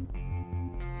that.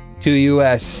 2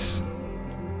 US.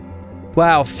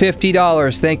 Wow,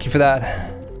 $50. Thank you for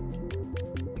that.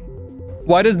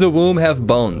 Why does the womb have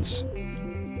bones?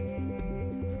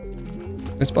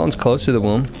 This bone's close to the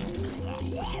womb.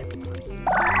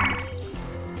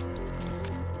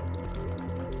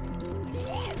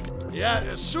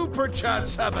 Yeah, super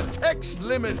chats have a text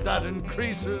limit that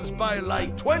increases by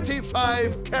like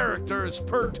 25 characters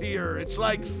per tier. It's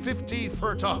like 50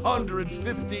 for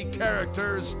 150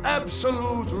 characters.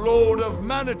 Absolute load of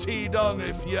manatee dung,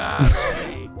 if you ask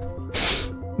me.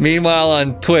 Meanwhile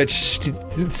on Twitch,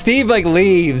 Steve like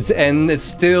leaves and it's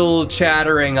still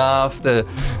chattering off the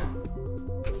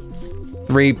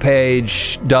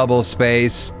 3-page double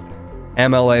space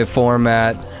MLA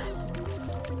format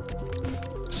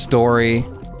story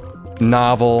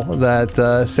novel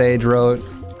that Sage wrote.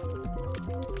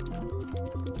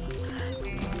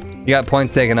 You got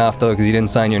points taken off though because you didn't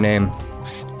sign your name.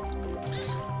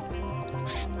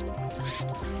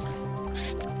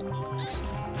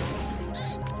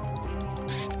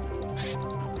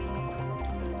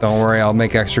 Don't worry, I'll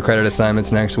make extra credit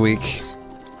assignments next week.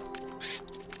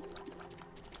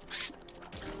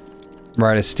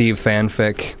 Write a Steve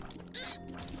fanfic.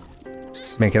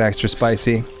 Make it extra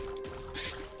spicy.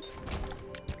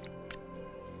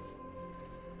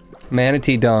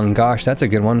 Manatee dung, gosh, that's a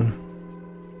good one.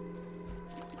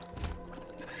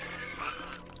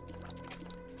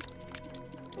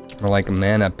 Or like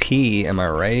mana pea, am I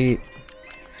right?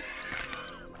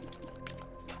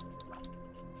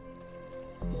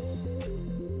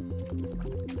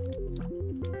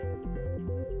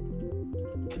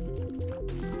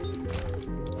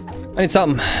 I need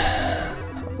something.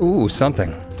 Ooh,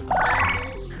 something.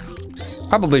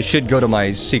 Probably should go to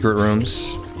my secret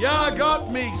rooms. Yeah,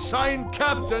 got me. Signed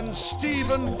Captain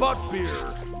Stephen Buttbeer.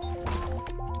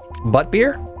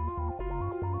 Buttbeer?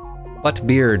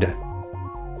 Buttbeard.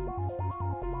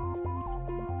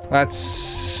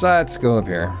 Let's go up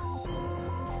here.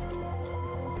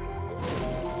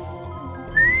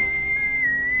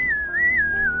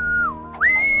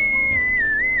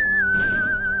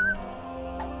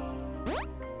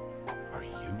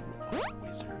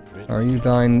 Are you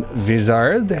thine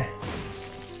wizard?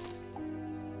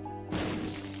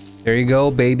 There you go,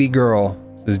 baby girl,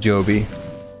 says Joby.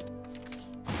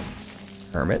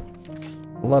 Hermit.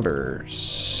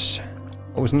 Lovers.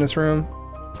 What was in this room?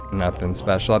 Nothing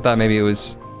special. I thought maybe it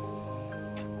was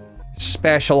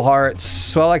special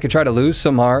hearts. Well, I could try to lose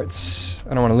some hearts.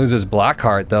 I don't want to lose this black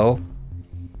heart, though.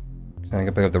 I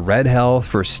can pick up the red health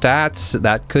for stats.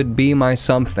 That could be my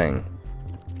something.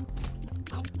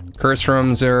 Curse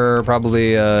rooms are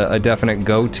probably a definite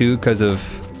go-to because of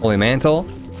Holy Mantle.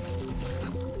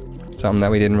 Something that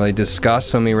we didn't really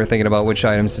discuss when we were thinking about which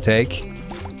items to take.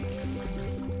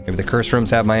 Maybe the curse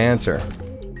rooms have my answer.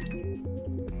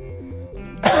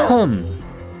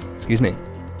 Excuse me.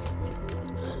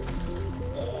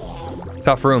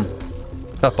 Tough room.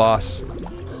 Tough boss.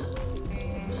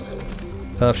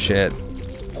 Tough shit.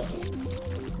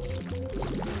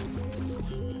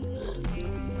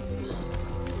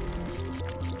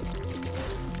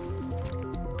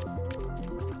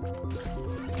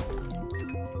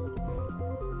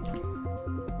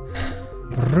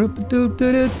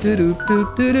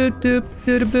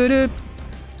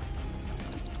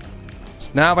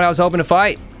 It's not what I was hoping to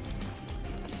fight.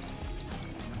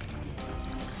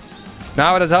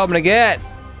 Not what I was hoping to get.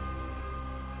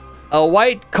 A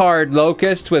white card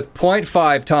locust with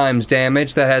 0.5 times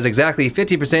damage that has exactly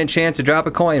 50% chance to drop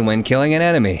a coin when killing an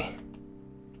enemy.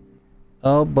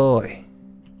 Oh boy.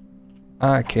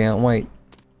 I can't wait.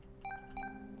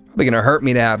 Probably gonna hurt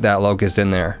me to have that locust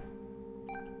in there.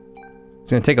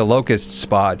 It's gonna take a locust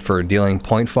spot for dealing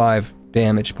 0.5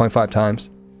 damage, 0.5 times.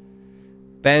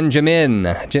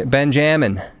 Benjamin,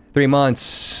 3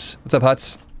 months. What's up,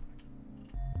 Huts?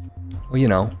 Well, you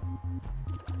know.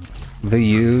 The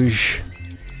huge.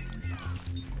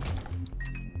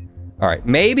 Alright,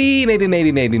 maybe.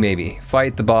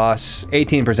 Fight the boss.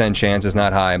 18% chance is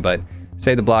not high, but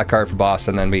save the black card for boss,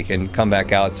 and then we can come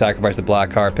back out, sacrifice the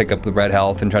black card, pick up the red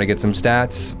health, and try to get some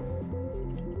stats.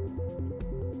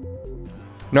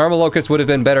 Normal Locust would have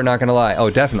been better, not gonna lie. Oh,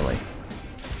 definitely.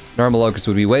 Normal Locust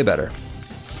would be way better.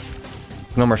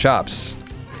 No more shops.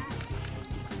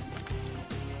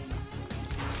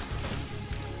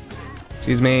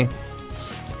 Excuse me.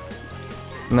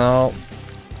 No.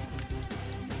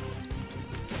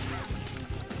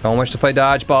 Don't wish to play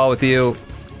dodgeball with you.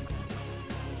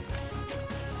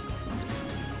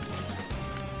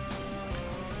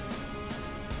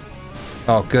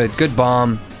 Oh, good. Good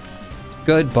bomb.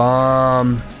 Good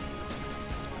bomb.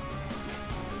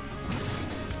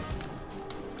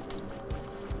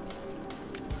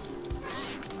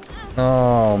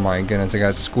 Oh my goodness, I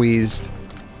got squeezed.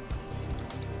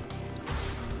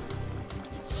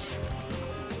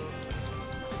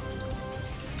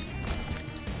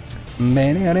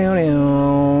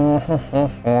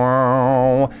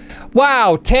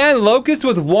 Wow, 10 locust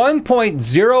with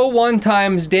 1.01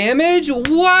 times damage?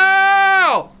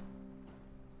 Wow!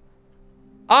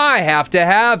 I have to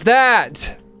have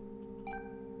that.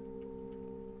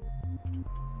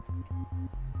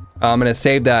 I'm gonna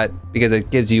save that because it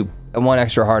gives you 1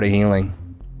 extra heart of healing.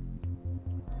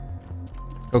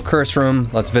 Let's go curse room.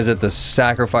 Let's visit the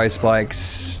sacrifice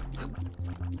spikes.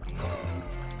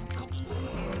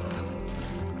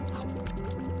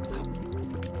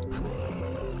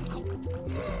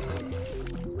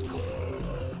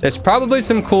 There's probably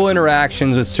some cool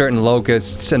interactions with certain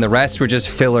locusts, and the rest were just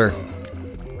filler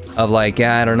of like,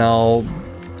 I don't know,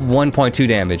 1.2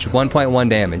 damage, 1.1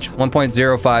 damage,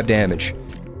 1.05 damage.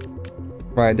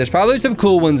 Right, there's probably some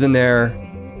cool ones in there,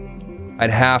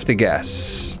 I'd have to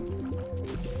guess.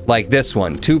 Like this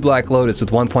one, 2 Black Lotus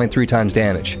with 1.3 times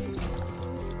damage.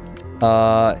 Do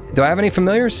I have any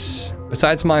familiars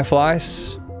besides my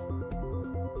flies?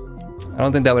 I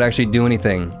don't think that would actually do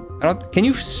anything. Can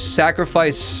you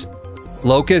sacrifice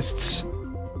locusts?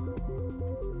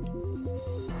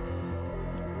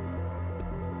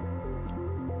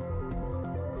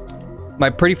 My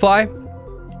pretty fly?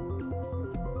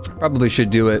 Probably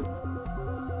should do it.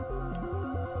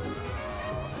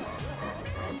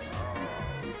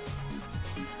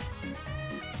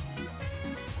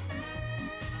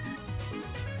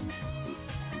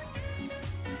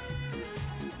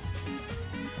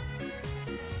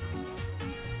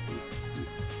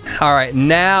 Alright,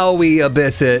 now we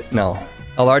abyss it. No.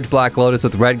 A large Black Lotus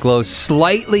with red glow,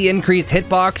 slightly increased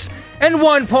hitbox, and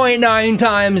 1.9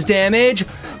 times damage.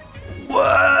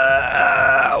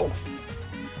 Whoa!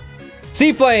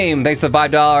 Sea Flame, thanks for the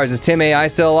 $5. Is Tim AI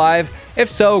still alive?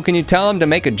 If so, can you tell him to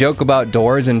make a joke about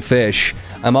doors and fish?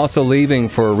 I'm also leaving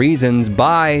for reasons.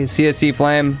 Bye. See ya, Sea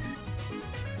Flame.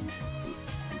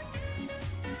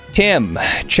 Tim,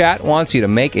 chat wants you to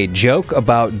make a joke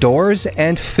about doors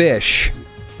and fish.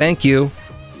 Thank you.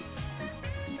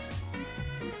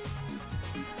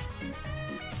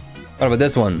 What about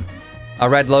this one? A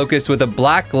red locust with a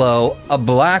black glow. A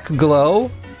black glow?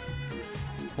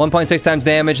 1.6 times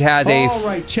damage has a...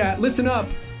 Alright, chat, listen up.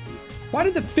 Why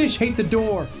did the fish hate the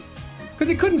door? Because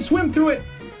it couldn't swim through it.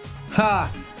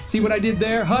 Ha! See what I did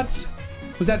there, Huts?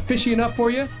 Was that fishy enough for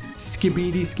you?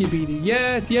 Skibidi, skibidi.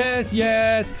 Yes, yes,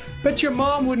 yes. Bet your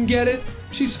mom wouldn't get it.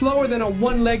 She's slower than a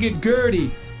one-legged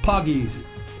Gertie. Puggies.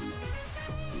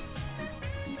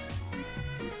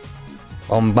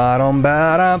 I'm gonna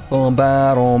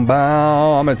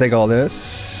take all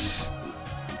this.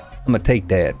 I'm gonna take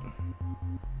that.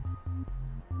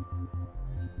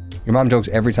 Your mom jokes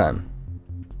every time.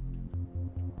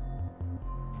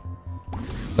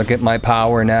 Look at my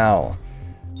power now.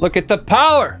 Look at the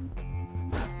power!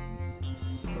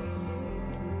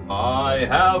 I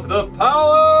have the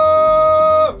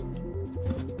power!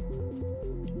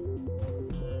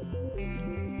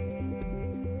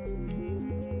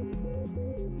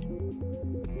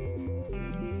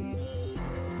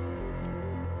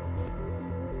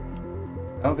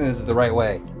 I don't think this is the right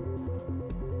way.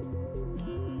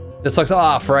 This looks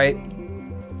off, right?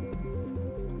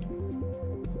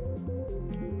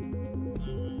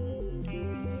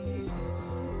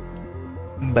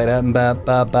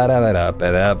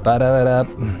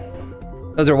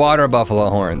 Those are water buffalo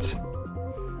horns.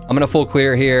 I'm gonna full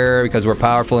clear here because we're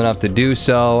powerful enough to do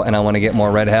so, and I want to get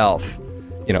more red health.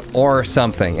 You know, or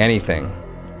something, anything.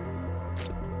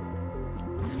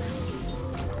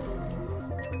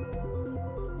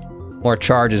 More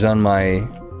charges on my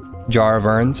jar of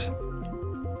urns.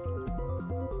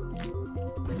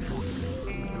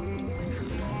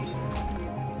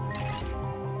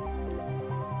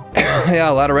 Yeah,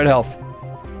 a lot of red health.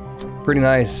 Pretty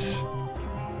nice.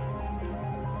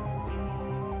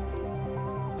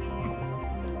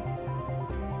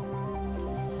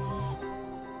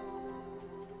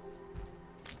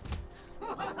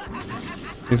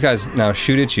 These guys now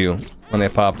shoot at you when they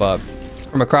pop up.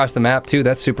 From across the map, too.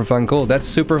 That's super fun cool. That's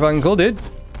super fun cool, dude.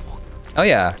 Oh,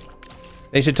 yeah.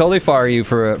 They should totally fire you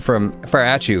fire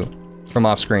at you from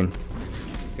off screen.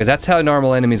 Because that's how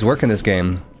normal enemies work in this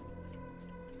game.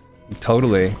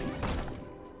 Totally.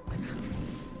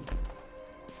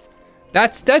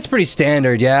 That's pretty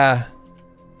standard, yeah.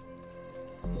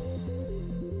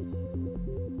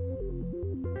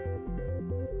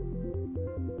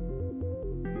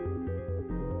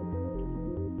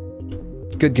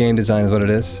 Good game design is what it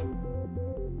is.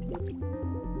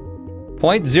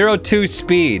 0.02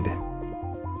 speed.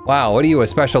 Wow, what are you, a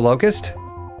special locust?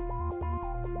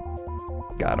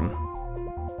 Got him.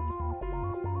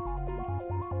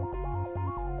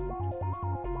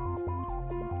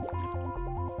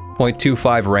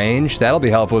 .25 range. That'll be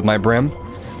helpful with my brim.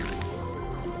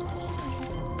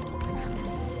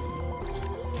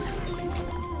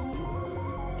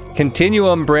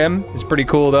 Continuum brim is pretty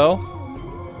cool, though.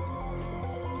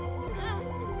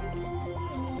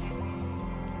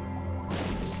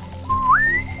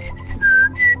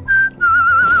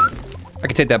 I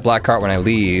can take that black cart when I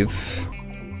leave.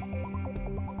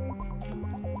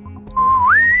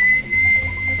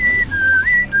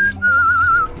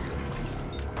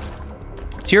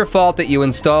 It's your fault that you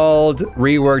installed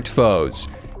reworked foes.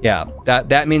 Yeah,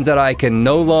 that means that I can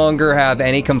no longer have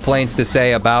any complaints to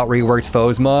say about reworked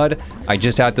foes mod. I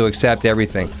just have to accept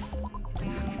everything.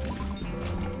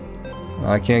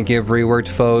 I can't give reworked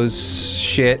foes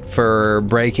shit for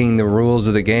breaking the rules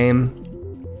of the game.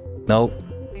 Nope.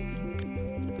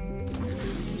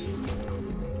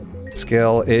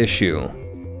 Skill issue.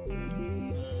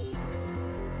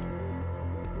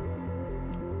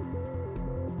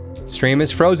 Stream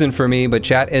is frozen for me, but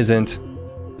chat isn't.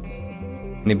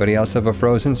 Anybody else have a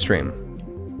frozen stream?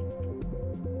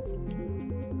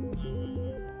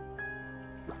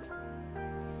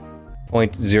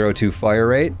 .02 fire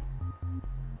rate.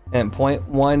 And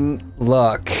 0.1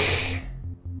 luck.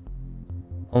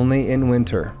 Only in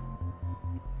winter.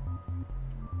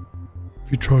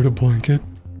 If you try to blanket.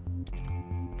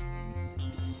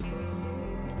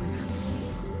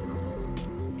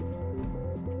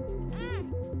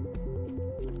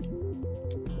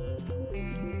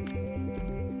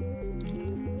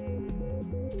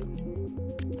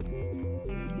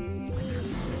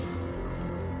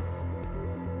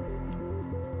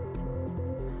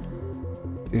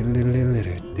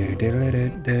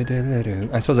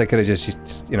 I suppose I could have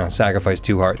just, you know, sacrificed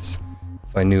 2 hearts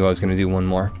if I knew I was going to do 1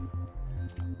 more.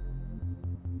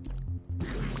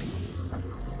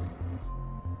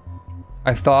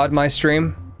 I thawed my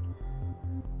stream.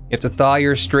 You have to thaw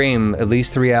your stream at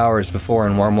least 3 hours before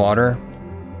in warm water.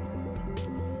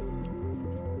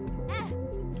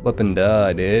 Flippin'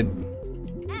 duh, dude.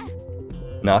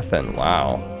 Nothing,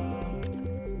 wow.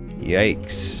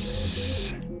 Yikes.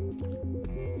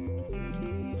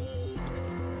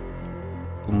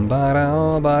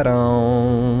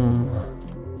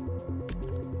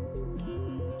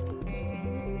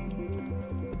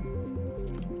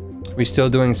 We still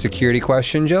doing security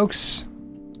question jokes?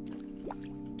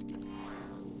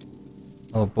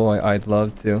 Oh boy, I'd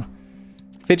love to.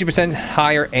 50%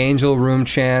 higher angel room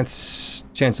chance.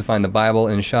 Chance to find the Bible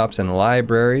in shops and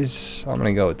libraries. I'm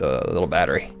gonna go with the little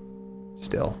battery.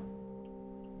 Still.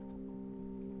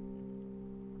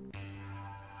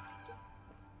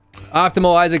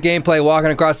 Optimal Isaac gameplay,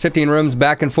 walking across 15 rooms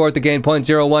back and forth to gain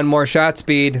 0.01 more shot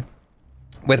speed.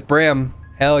 With Brim.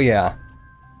 Hell yeah.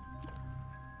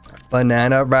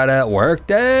 Banana Brada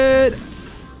worked it!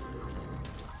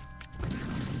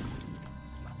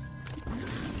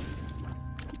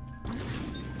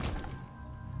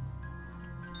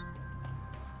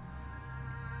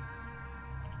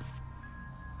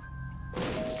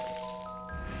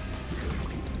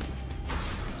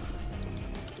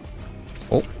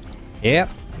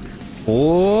 Yep.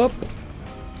 Whoop.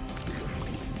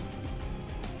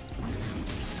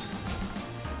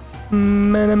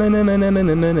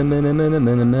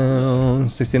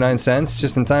 $0.69,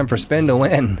 just in time for spin to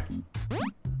win.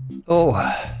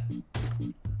 Oh.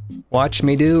 Watch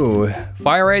me do.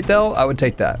 Fire rate though, I would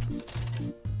take that.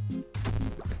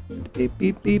 Beep,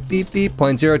 beep, beep, beep, beep.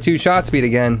 0.02 shot speed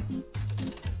again.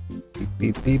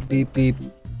 Beep, beep, beep, beep, beep.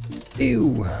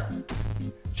 Ew.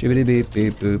 Shibbity beep,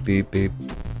 beep, boop, beep, beep.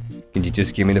 Can you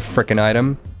just give me the frickin'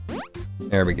 item?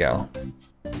 There we go.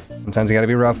 Sometimes you gotta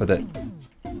be rough with it.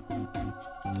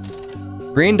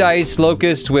 Green dice,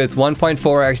 locust with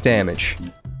 1.4x damage.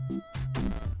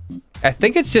 I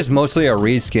think it's just mostly a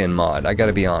reskin mod, I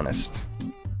gotta be honest.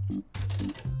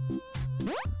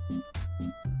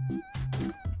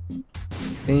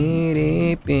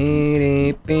 Beep,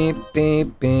 beep, beep,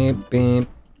 beep, beep, beep.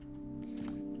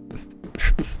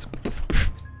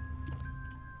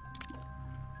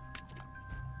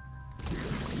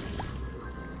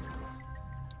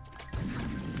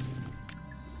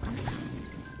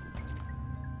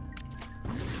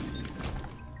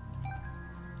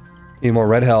 Need more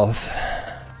red health,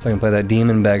 so I can play that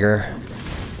demon beggar.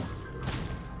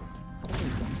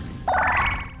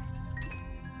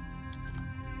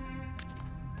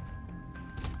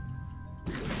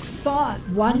 Thought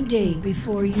one day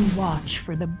before you watch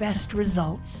for the best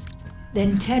results.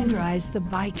 Then tenderize the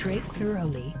bitrate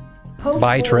thoroughly. Poke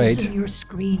holes in your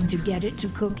screen to get it to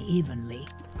cook evenly.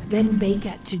 Then bake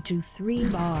it to 3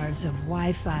 bars of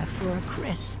Wi-Fi for a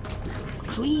crisp,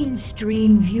 clean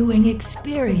stream viewing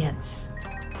experience.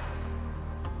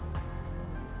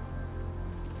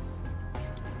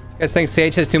 You guys think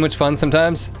Sage has too much fun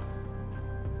sometimes?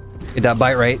 Get that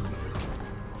bite rate.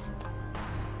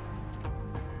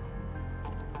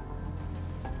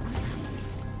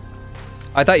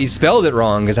 I thought you spelled it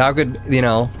wrong, because how could, you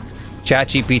know,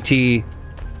 ChatGPT...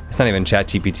 It's not even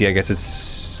ChatGPT, I guess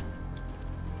it's...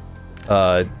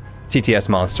 TTS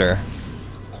Monster.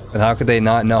 But how could they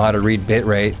not know how to read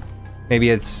bitrate? Maybe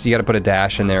it's... you gotta put a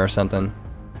dash in there or something.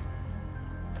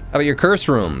 How about your curse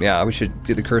room? Yeah, we should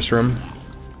do the curse room.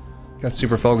 Got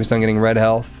super focused on getting red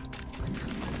health.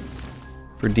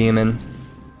 For demon.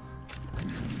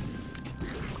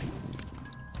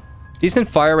 Decent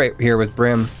fire rate here with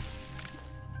Brim.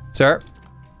 Sir?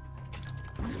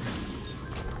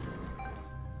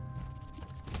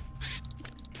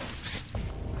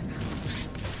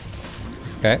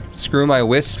 Okay, screw my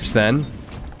wisps then.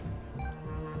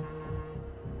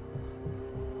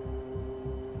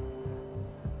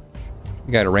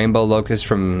 We got a rainbow locust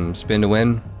from spin to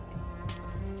win.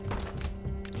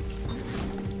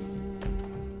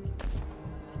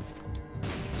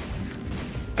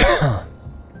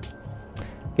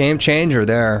 Game changer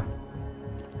there.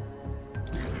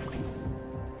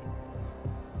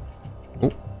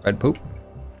 Oh, red poop.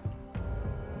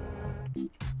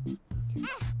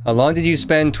 How long did you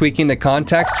spend tweaking the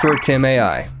context for Tim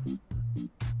AI?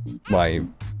 Why,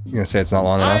 you gonna say it's not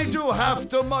long enough? I do have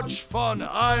too much fun.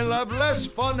 I'll have less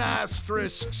fun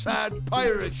asterisk sad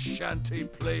pirate shanty,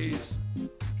 please.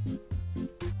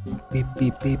 Beep,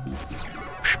 beep, beep.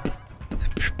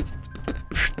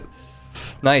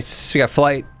 Nice, we got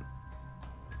flight.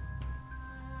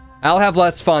 I'll have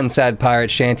less fun, sad pirate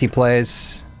shanty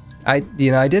plays. I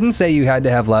didn't say you had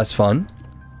to have less fun.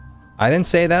 I didn't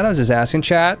say that, I was just asking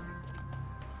chat.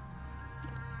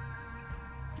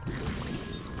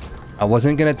 I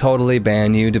wasn't gonna totally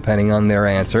ban you depending on their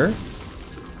answer.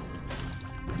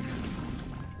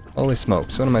 Holy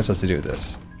smokes, what am I supposed to do with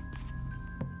this?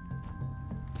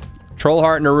 Troll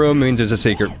heart in a room means there's a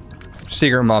secret.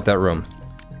 Secret mop that room.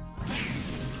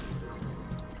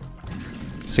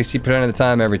 60% of the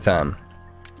time, every time.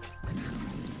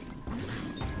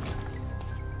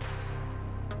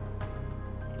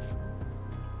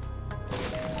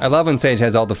 I love when Sage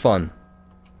has all the fun.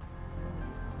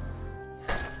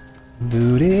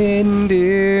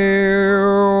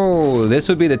 This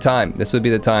would be the time. This would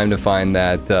be the time to find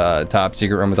that top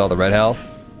secret room with all the red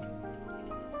health.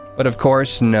 But of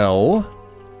course, no.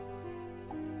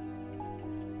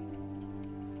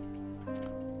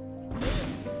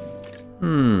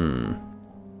 Hmm.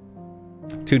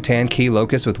 2 tan key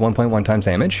locust with 1.1 times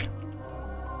damage.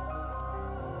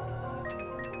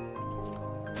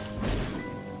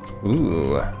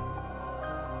 Ooh.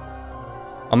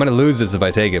 I'm gonna lose this if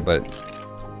I take it, but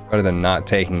better than not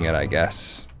taking it, I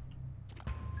guess.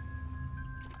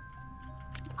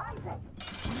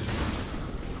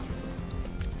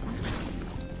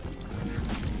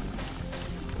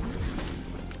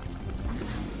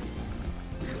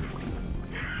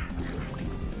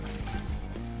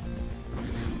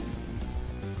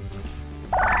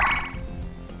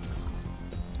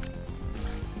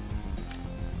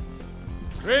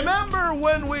 Remember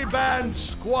when we banned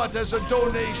squat as a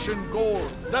donation goal?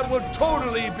 That would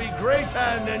totally be great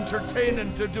and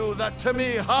entertaining to do that to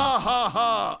me. Ha ha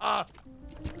ha.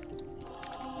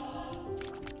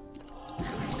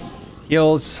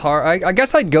 Heals hard. I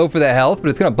guess I'd go for the health, but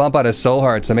it's gonna bump out his soul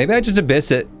heart, so maybe I just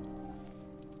abyss it.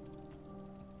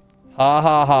 Ha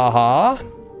ha ha ha.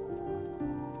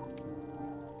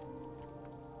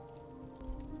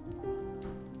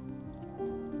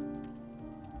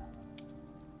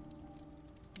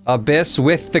 Abyss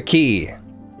with the key.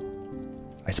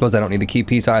 I suppose I don't need the key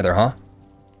piece either, huh?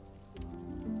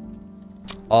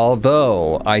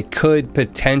 Although, I could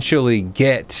potentially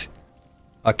get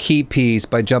a key piece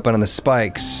by jumping on the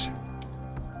spikes.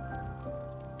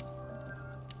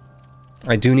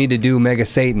 I do need to do Mega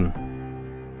Satan.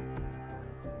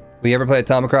 Will you ever play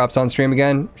Atomic Crops on stream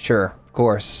again? Sure, of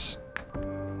course.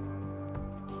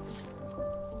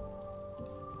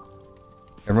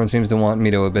 Everyone seems to want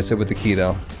me to abyss it with the key,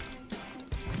 though.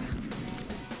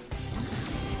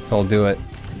 So I'll do it.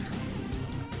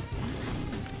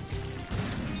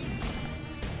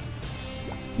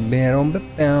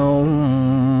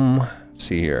 Let's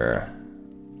see here.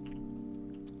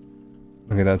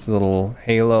 Okay, that's a little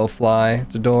halo fly.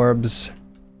 It's adorbs.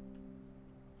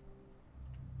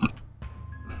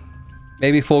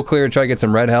 Maybe full clear, try to get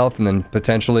some red health, and then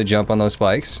potentially jump on those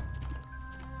spikes.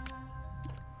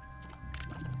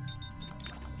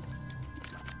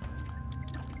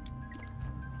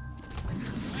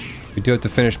 We do have to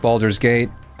finish Baldur's Gate.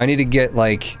 I need to get,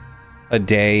 like, a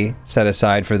day set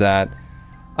aside for that.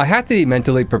 I have to be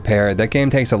mentally prepared. That game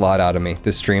takes a lot out of me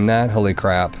to stream that. Holy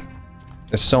crap.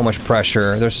 There's so much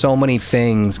pressure. There's so many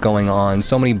things going on.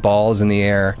 So many balls in the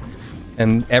air.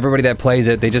 And everybody that plays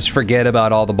it, they just forget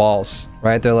about all the balls.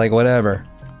 Right? They're like, whatever.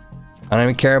 I don't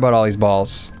even care about all these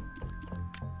balls.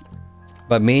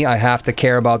 But me, I have to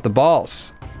care about the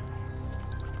balls.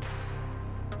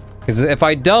 Because if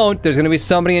I don't, there's going to be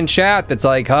somebody in chat that's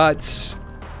like, Huts.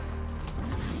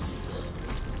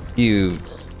 You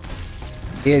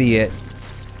idiot.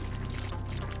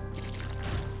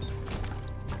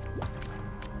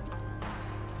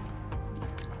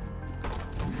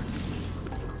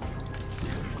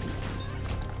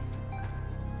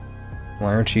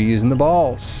 Why aren't you using the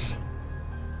balls?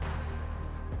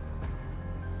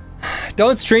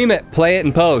 Don't stream it. Play it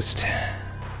in post.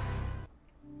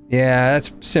 Yeah,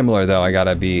 that's similar though. I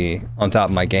gotta be on top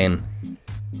of my game.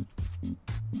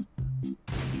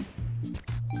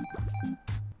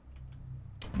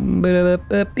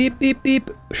 Beep, beep, beep.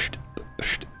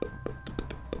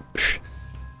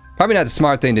 Probably not the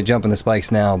smart thing to jump in the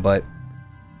spikes now, but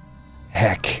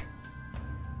heck.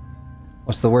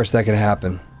 What's the worst that could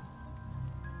happen?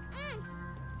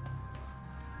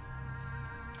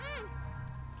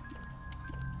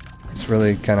 It's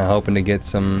really kind of hoping to get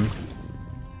some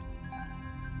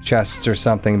chests or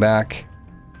something back.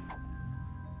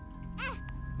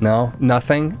 No?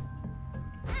 Nothing?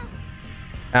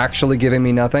 Actually giving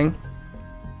me nothing?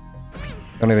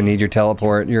 Don't even need your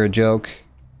teleport. You're a joke.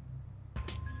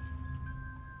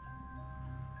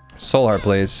 Soul Heart,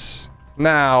 please.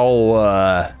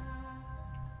 Now,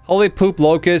 Holy Poop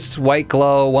Locust, White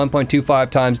Glow, 1.25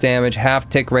 times damage, half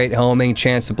tick rate homing,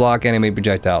 chance to block enemy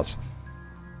projectiles.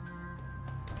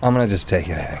 I'm gonna just take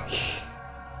it, I think.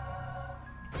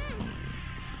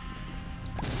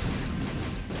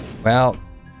 Well,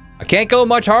 I can't go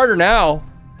much harder now.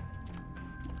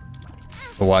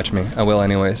 But watch me. I will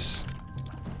anyways.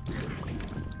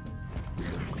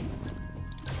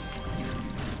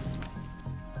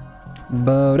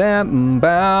 Bow,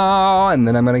 and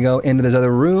then I'm gonna go into this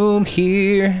other room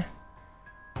here.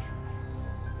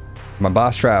 My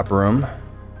boss trap room.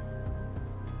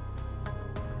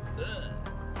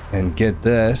 And get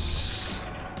this.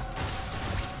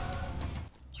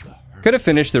 Could have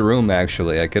finished the room,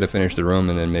 actually. I could have finished the room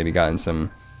and then maybe gotten some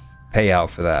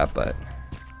payout for that, but...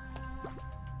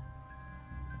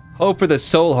 Hope for the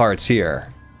soul hearts here.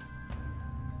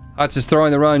 Huts is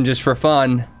throwing the run just for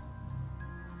fun.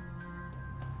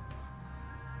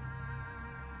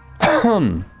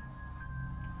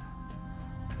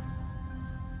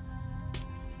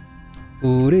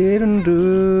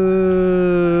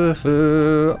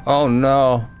 Oh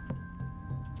no.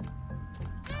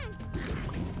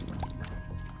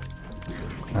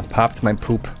 I popped my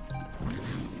poop.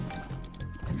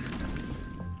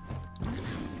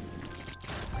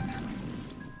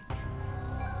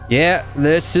 Yeah,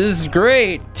 this is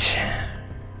great.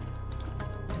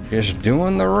 Just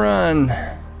doing the run.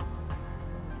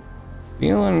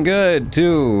 Feeling good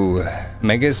too.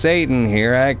 Mega Satan,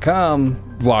 here I come.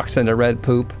 Walks into red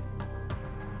poop.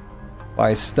 If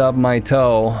I stub my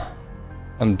toe.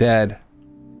 I'm dead.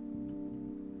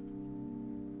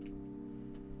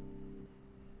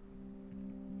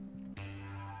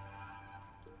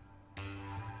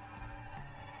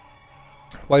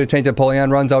 Why do Tainted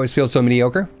Apollyon runs always feel so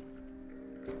mediocre?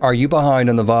 Are you behind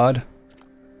on the VOD?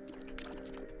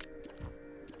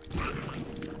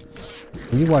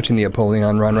 Are you watching the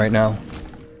Apollyon run right now?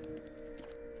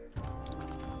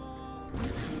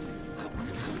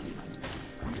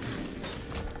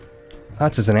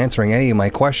 Hutz isn't answering any of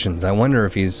my questions. I wonder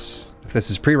if this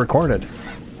is pre-recorded.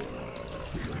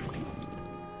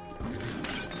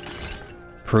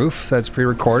 Proof that's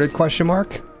pre-recorded, question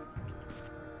mark?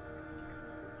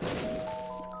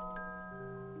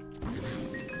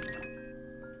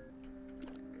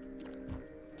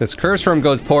 This curse room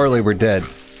goes poorly, we're dead.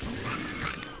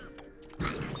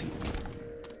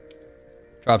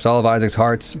 Drops all of Isaac's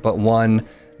hearts, but one.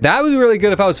 That would be really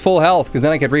good if I was full health, because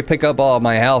then I could re-pick up all of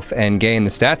my health and gain the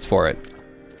stats for it.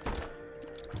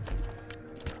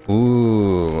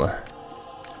 Ooh.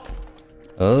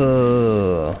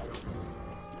 Oh.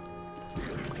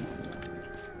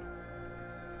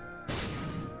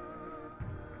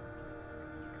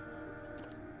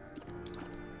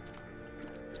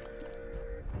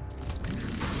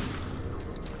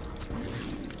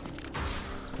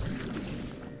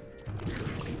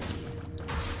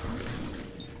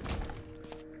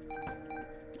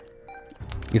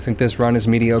 You think this run is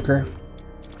mediocre?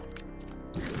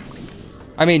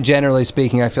 I mean, generally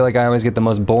speaking, I feel like I always get the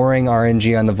most boring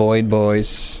RNG on the Void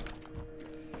Boys.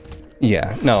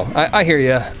 Yeah, no, I hear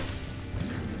ya.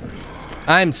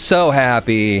 I'm so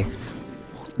happy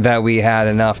that we had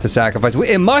enough to sacrifice.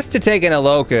 It must have taken a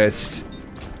Locust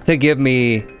to give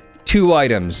me 2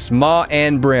 items, Maw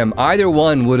and Brim. Either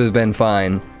one would have been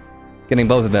fine. Getting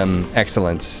both of them,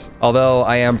 excellent. Although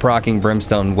I am proccing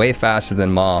Brimstone way faster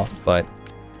than Maw, but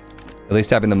at least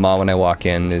having the Maw when I walk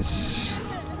in is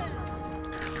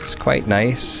quite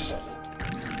nice.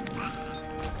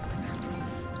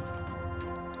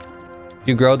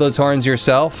 You grow those horns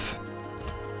yourself?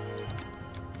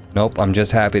 Nope, I'm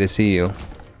just happy to see you.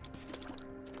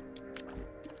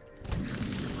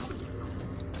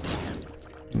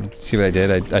 See what I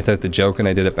did? I took the joke and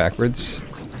I did it backwards.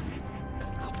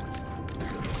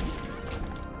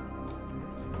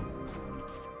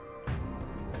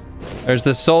 There's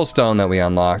the soul stone that we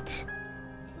unlocked.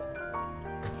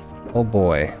 Oh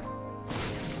boy.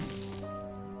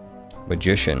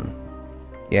 Magician.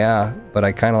 Yeah, but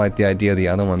I kind of like the idea of the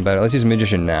other one better. Let's use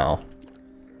Magician now.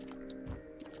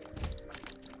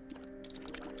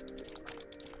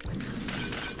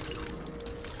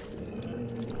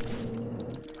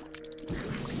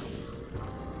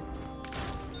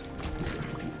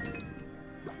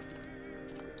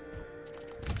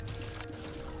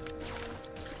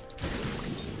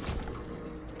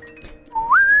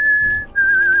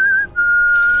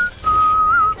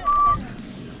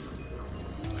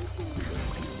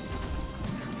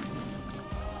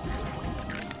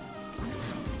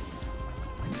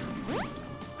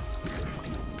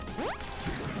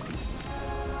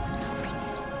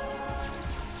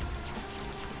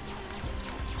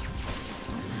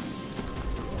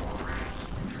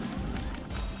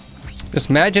 Just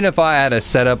imagine if I had a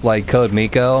setup like Code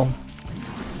Miko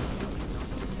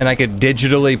and I could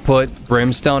digitally put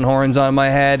brimstone horns on my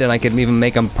head and I could even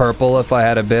make them purple if I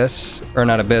had Abyss. Or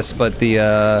not Abyss, but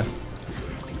the,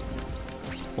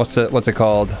 what's it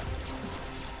called?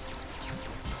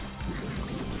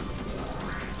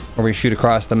 Where we shoot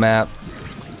across the map.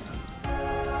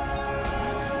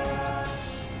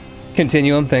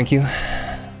 Continuum, thank you.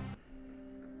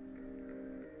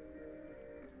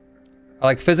 I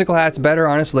like physical hats better,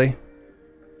 honestly.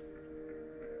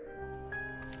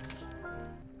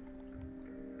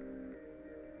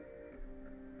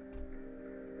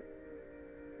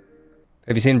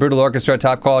 Have you seen Brutal Orchestra,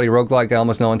 top quality roguelike that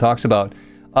almost no one talks about?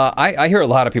 I hear a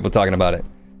lot of people talking about it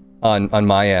on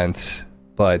my end,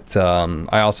 but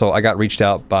I got reached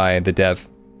out by the dev.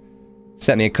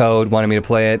 Sent me a code, wanted me to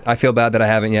play it. I feel bad that I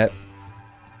haven't yet.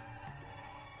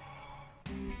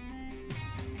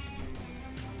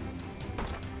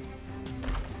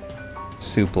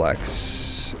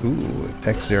 Suplex. Ooh,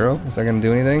 Tech 0. Is that gonna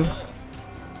do anything?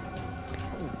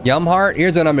 Yum Heart?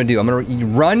 Here's what I'm gonna do. I'm gonna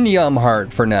run Yum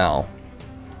Heart for now.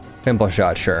 Pimple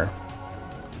Shot, sure.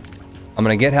 I'm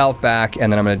gonna get health back,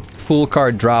 and then I'm gonna full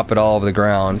card drop it all over the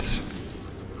ground.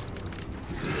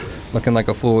 Looking like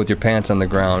a fool with your pants on the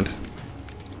ground.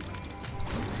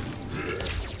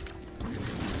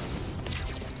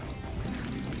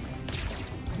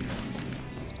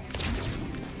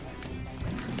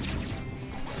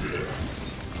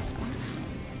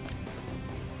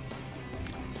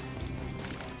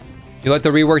 You like the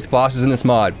reworked bosses in this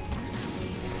mod?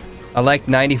 I like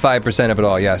 95% of it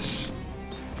all, yes.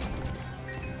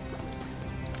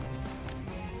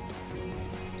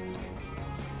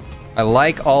 I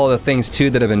like all of the things too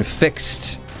that have been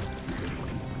fixed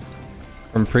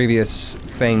from previous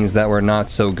things that were not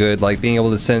so good, like being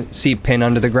able to see pin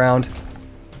under the ground.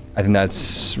 I think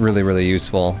that's really, really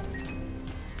useful.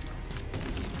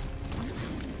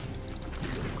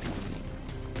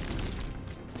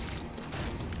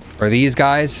 Or these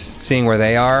guys, seeing where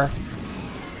they are,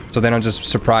 so they don't just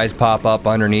surprise pop up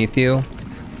underneath you.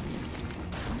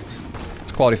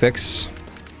 It's a quality fix.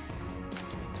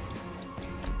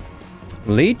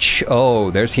 Leech? Oh,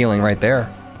 there's healing right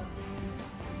there.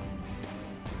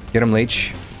 Get him,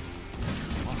 Leech.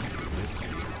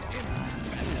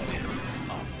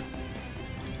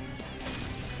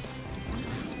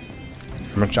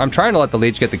 I'm trying to let the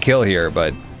Leech get the kill here,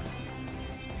 but...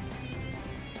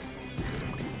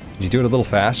 Did you do it a little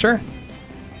faster?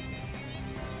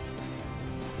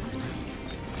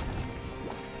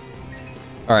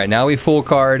 Alright, now we full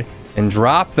card and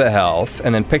drop the health,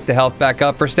 and then pick the health back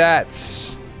up for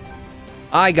stats.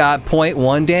 I got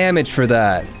 0.1 damage for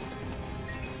that.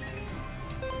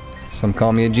 Some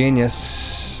call me a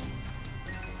genius.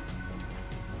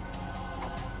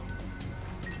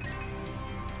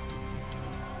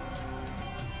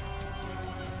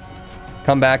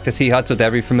 Come back to see huts with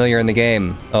every familiar in the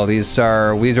game. Oh, these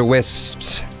are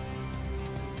wisps.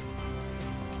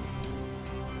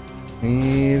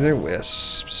 These are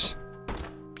wisps.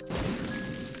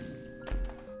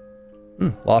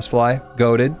 Lost Fly,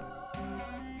 goated.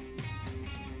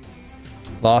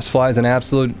 Lost Fly is an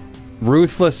absolute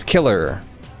ruthless killer.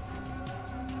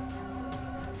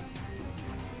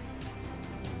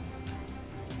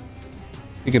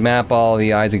 You could map all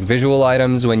the Isaac visual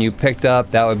items when you picked up.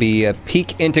 That would be a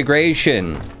peak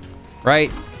integration,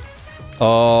 right?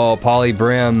 Oh, Poly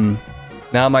Brim.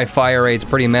 Now my fire rate's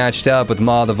pretty matched up with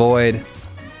Maw of the Void.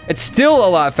 It's still a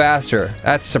lot faster.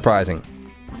 That's surprising.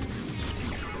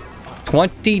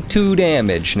 22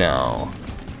 damage now.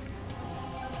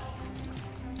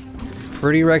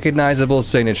 Pretty recognizable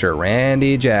signature,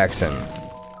 Randy Jackson.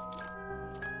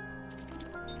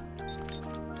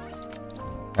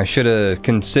 I should have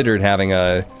considered having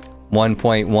a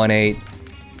 1.18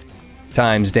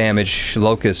 times damage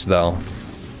Locust, though.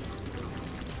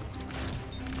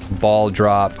 Ball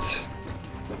dropped.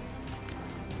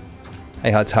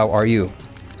 Hey, Huts, how are you?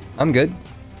 I'm good.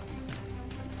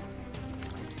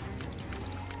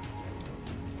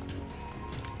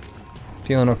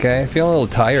 Feeling okay? Feeling a little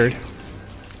tired.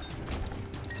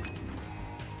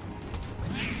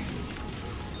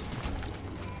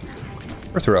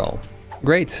 Throw.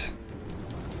 Great.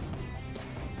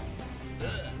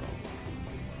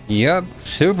 Yep,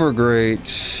 super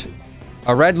great.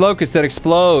 A red locust that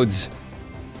explodes.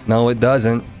 No, it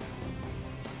doesn't.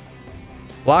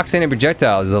 Blocks any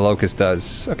projectiles, the locust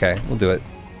does. Okay, we'll do it.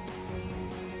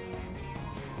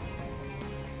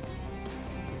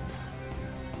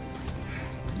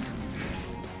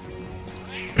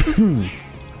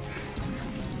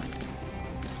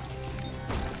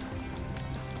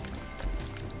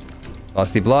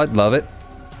 Lusty Blood, love it.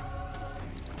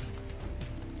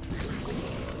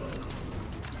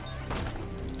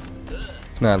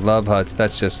 It's not love huts,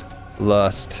 that's just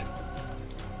lust.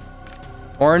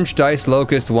 Orange Dice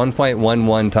Locust,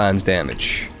 1.11 times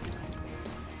damage.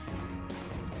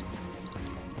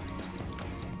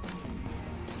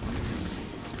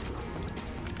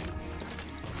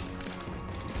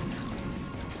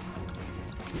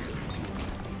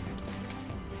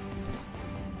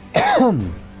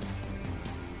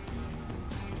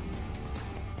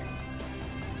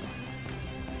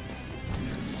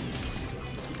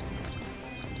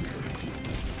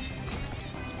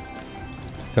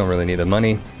 Don't really need the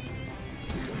money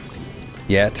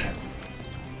yet.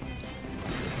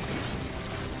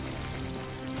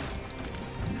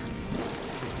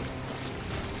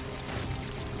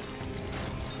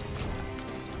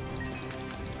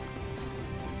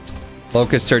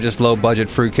 Locusts are just low budget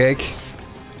fruitcake.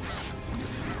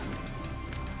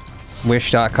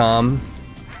 Wish.com.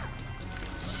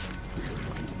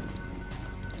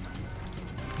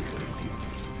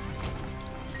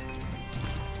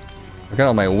 Look at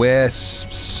all my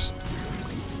wisps.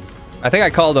 I think I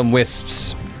called them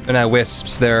wisps. They're not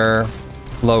wisps, they're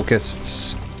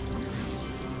locusts.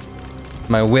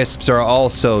 My wisps are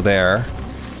also there.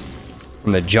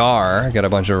 From the jar, I got a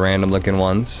bunch of random looking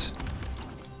ones.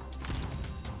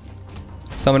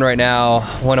 Summon right now,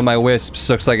 one of my wisps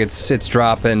looks like it's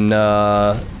dropping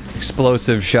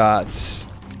explosive shots.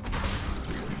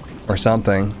 Or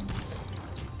something.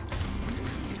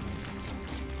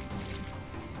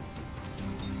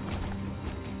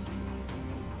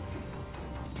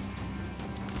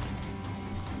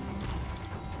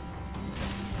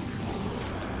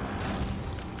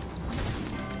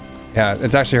 Yeah,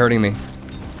 it's actually hurting me.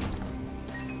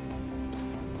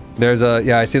 There's a...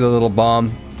 Yeah, I see the little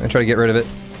bomb. I try to get rid of it.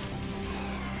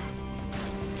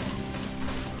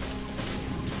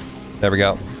 There we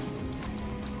go.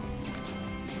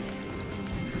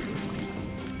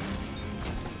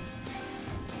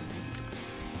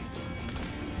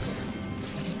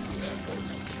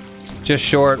 Just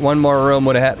short. One more room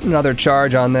would have had another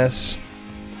charge on this.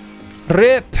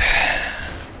 RIP!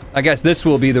 I guess this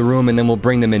will be the room and then we'll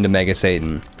bring them into Mega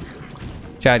Satan.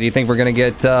 Chad, do you think we're gonna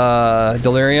get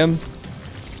Delirium?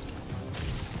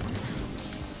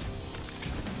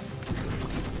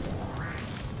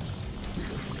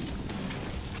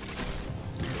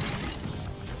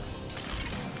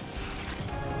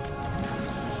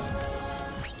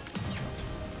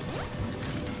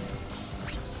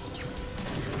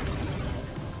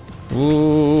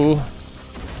 Ooh.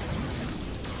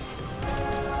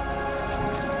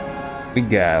 We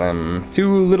got him.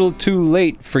 Too little too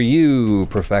late for you,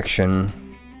 perfection.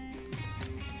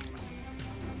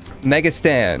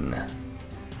 Megastan.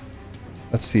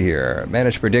 Let's see here.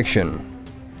 Manage prediction.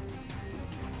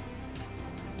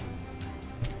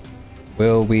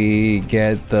 Will we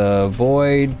get the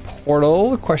void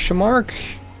portal? Question mark.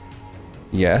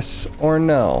 Yes or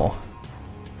no?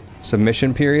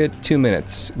 Submission period, 2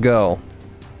 minutes. Go.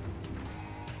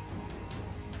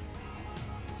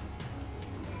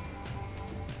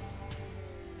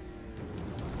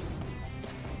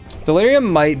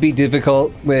 Delirium might be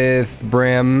difficult with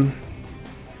Brim.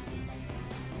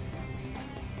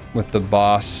 With the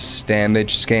boss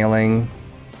damage scaling.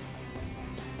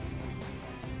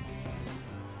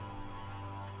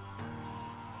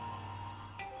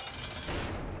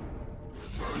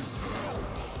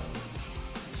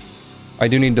 I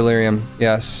do need Delirium,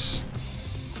 yes.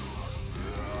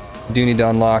 I do need to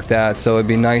unlock that, so it'd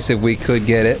be nice if we could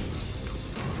get it.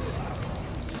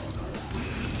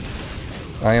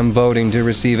 I am voting to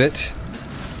receive it.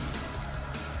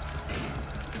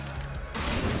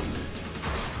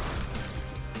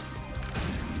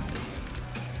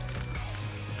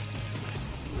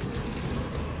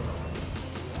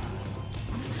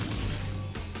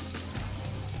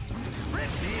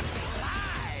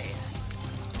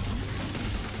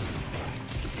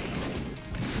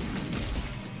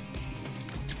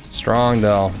 Strong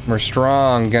though. We're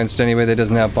strong against anybody that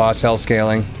doesn't have boss health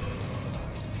scaling.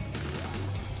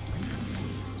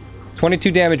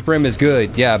 22 damage Brim is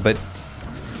good, yeah, but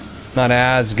not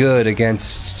as good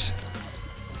against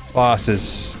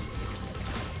bosses.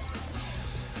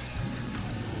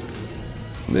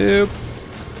 Nope.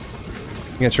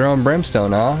 You get your own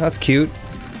brimstone, huh? That's cute.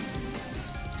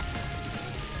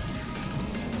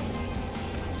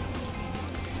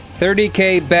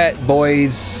 $30K bet,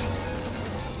 boys.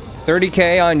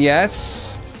 30K on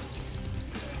yes.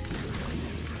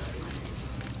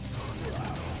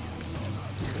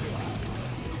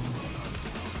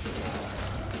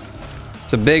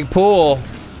 It's a big pool.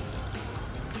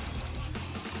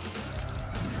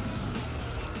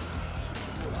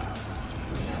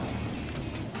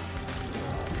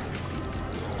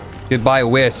 Goodbye,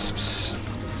 wisps.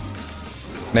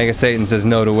 Mega Satan says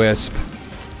no to wisp.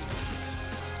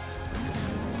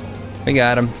 We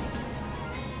got him.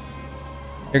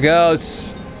 Here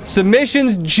goes.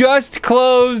 Submissions just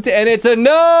closed and it's a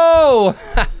no!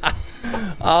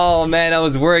 Oh man, I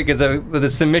was worried because the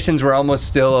submissions were almost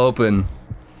still open.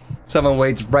 Someone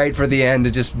waits right for the end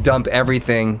to just dump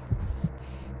everything.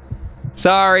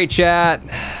 Sorry, chat.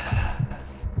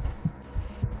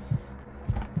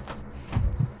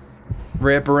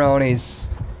 Ripperonis.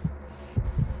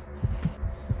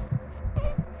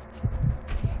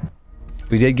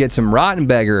 We did get some Rotten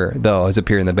Beggar, though, has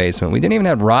appeared in the basement. We didn't even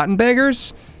have Rotten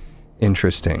Beggars?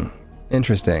 Interesting.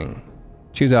 Interesting.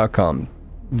 Choose outcome.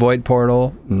 Void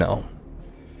portal? No.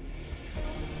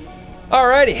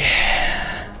 Alrighty.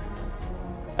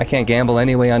 I can't gamble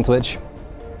anyway on Twitch.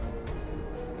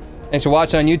 Thanks for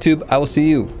watching on YouTube. I will see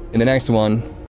you in the next one.